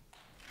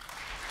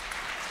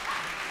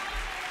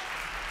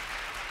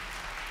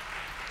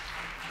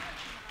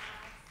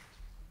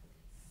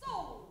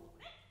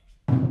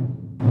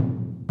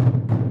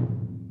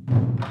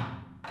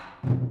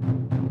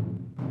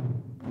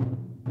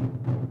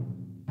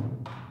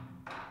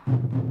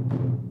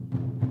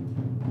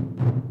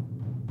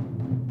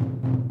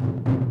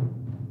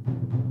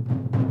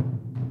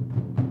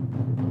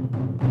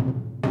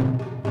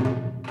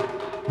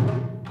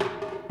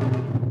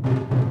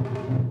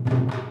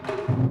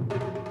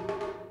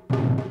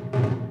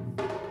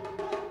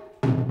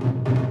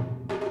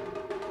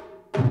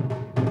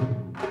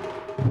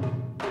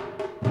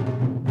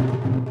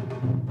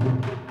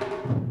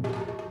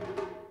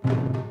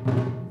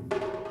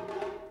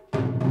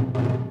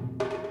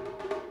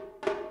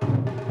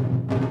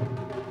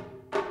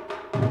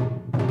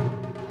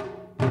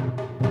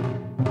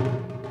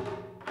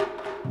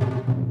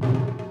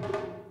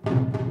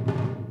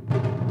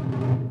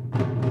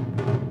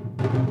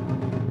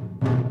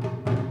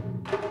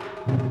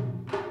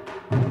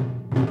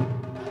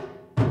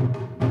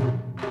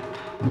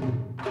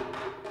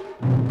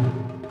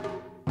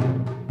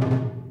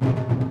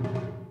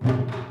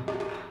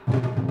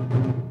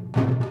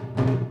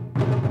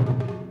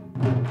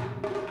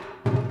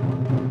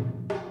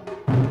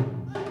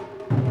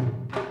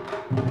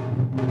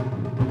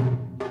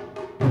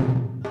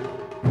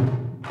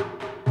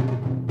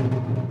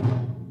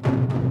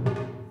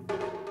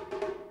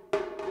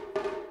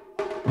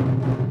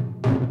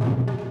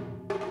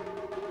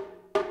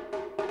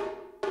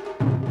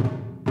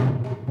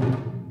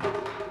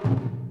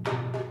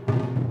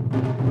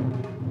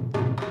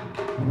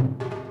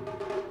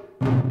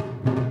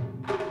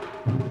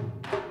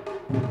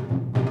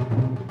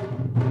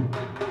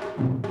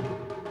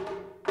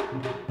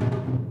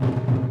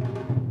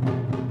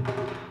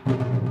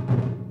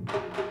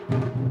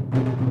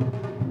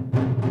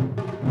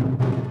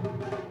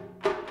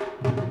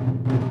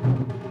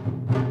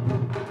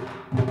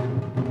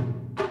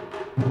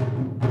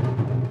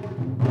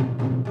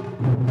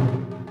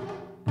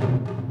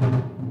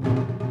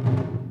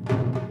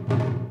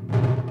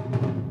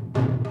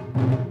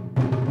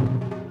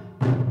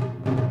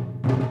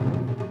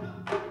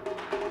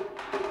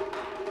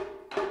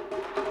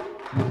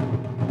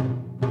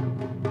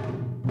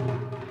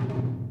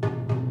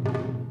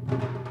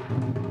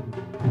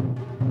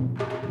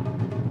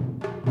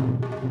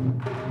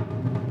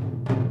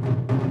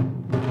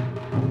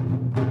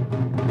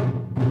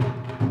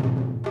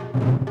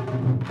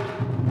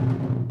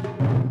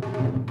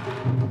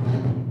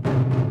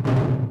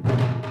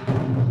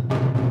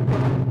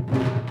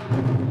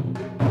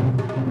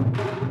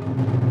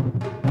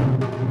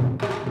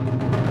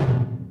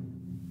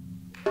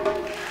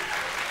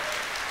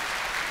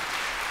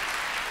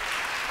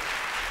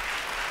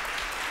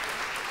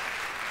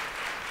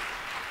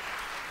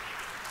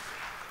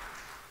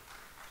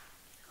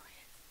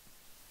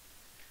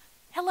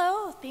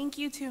 Thank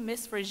you to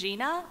Miss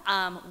Regina.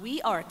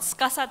 We are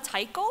Tsukasa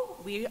Taiko.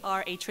 We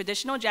are a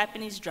traditional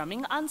Japanese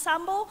drumming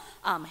ensemble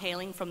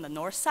hailing from the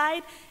north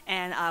side,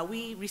 and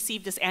we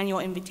received this annual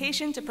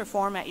invitation to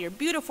perform at your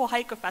beautiful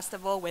haiku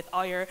festival with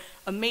all your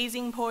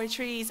amazing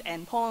poetries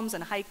and poems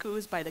and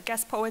haikus by the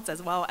guest poets,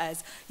 as well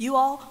as you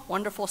all,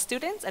 wonderful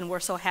students, and we're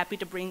so happy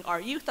to bring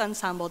our youth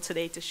ensemble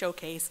today to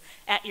showcase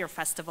at your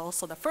festival.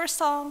 So the first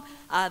song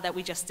that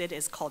we just did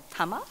is called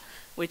Tama,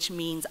 which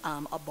means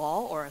a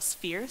ball or a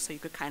sphere, so you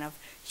could kind of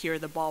hear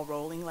the ball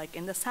rolling like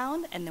in the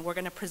sound. And then we're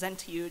gonna present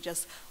to you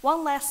just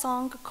one last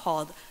song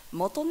called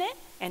Motone.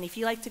 And if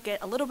you like to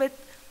get a little bit,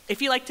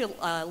 if you like to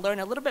learn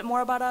a little bit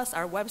more about us,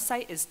 our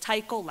website is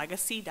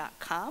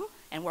taikolegacy.com,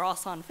 and we're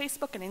also on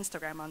Facebook and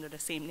Instagram under the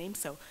same name,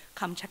 so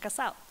come check us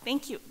out.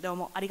 Thank you.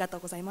 Domo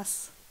arigatou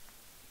gozaimasu.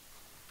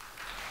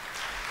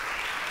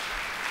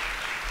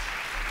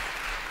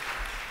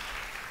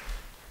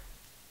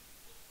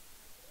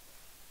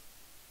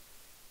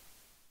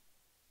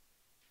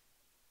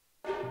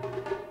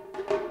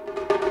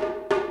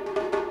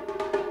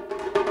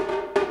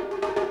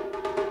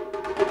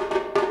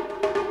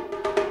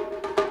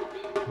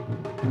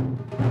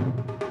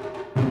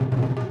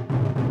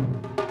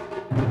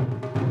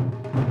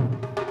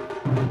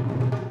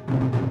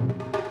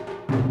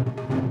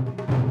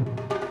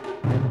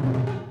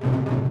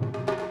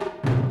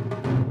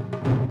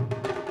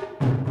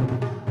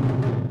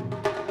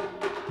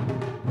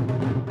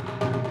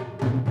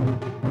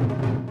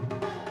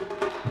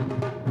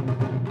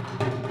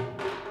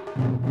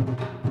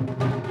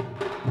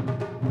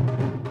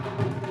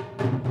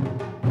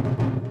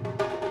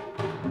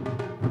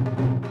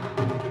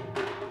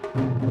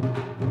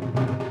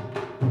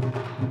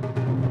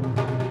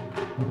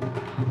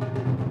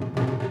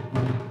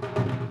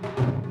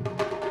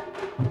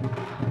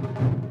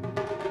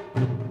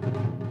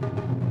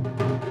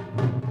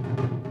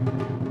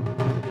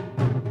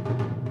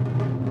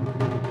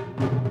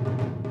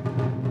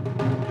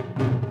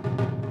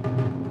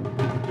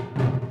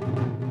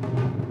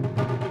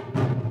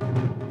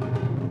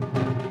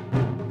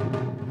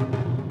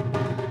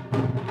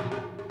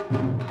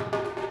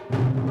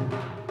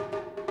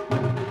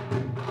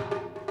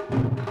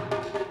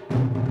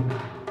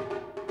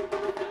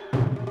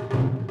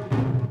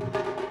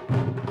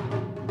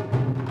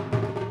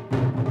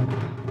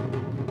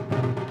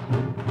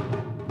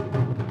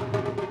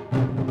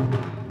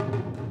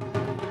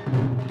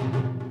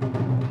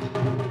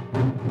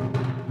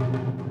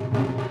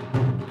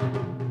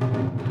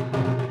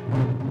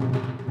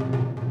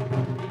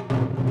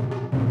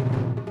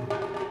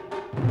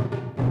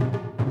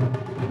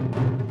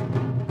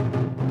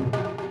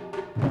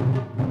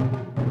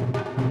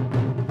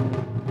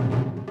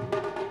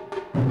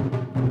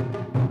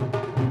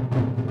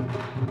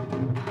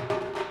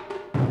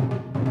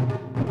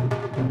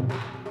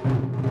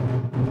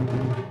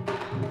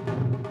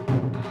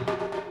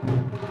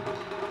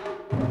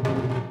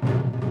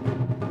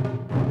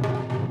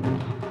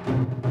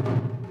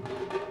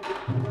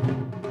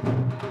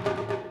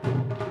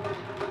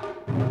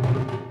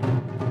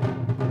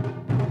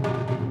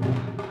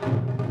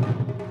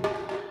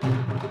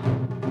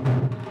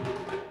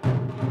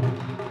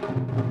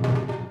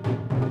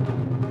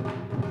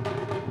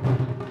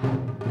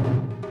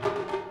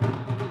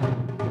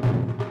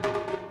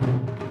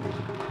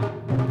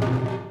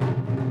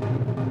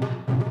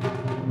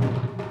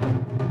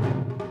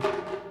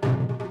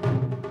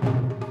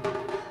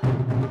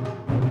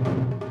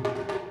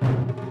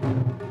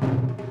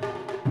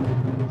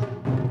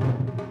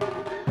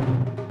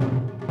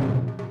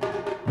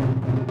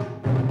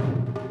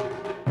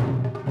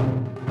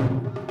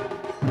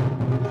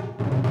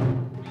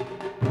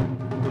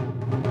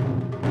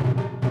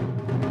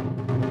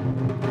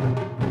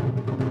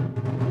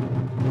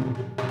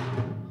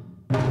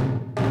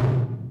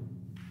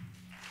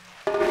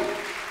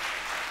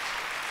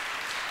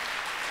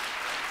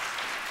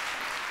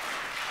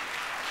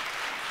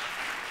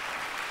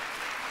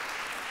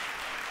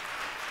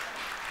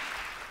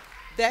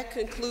 That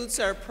concludes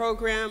our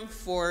program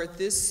for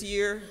this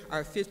year,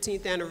 our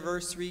 15th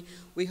anniversary.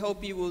 We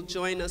hope you will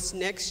join us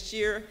next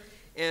year,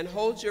 and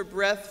hold your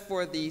breath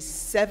for the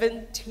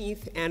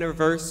 17th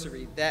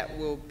anniversary. That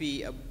will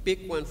be a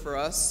big one for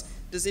us.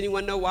 Does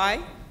anyone know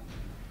why?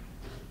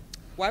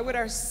 Why would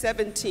our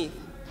 17th?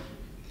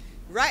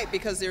 Right,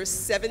 because there's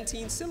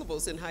 17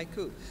 syllables in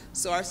haiku.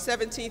 So our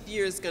 17th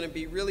year is going to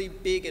be really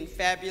big and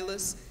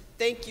fabulous.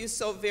 Thank you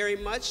so very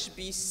much.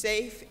 Be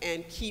safe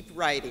and keep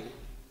writing.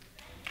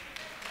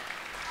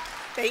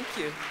 Thank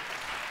you.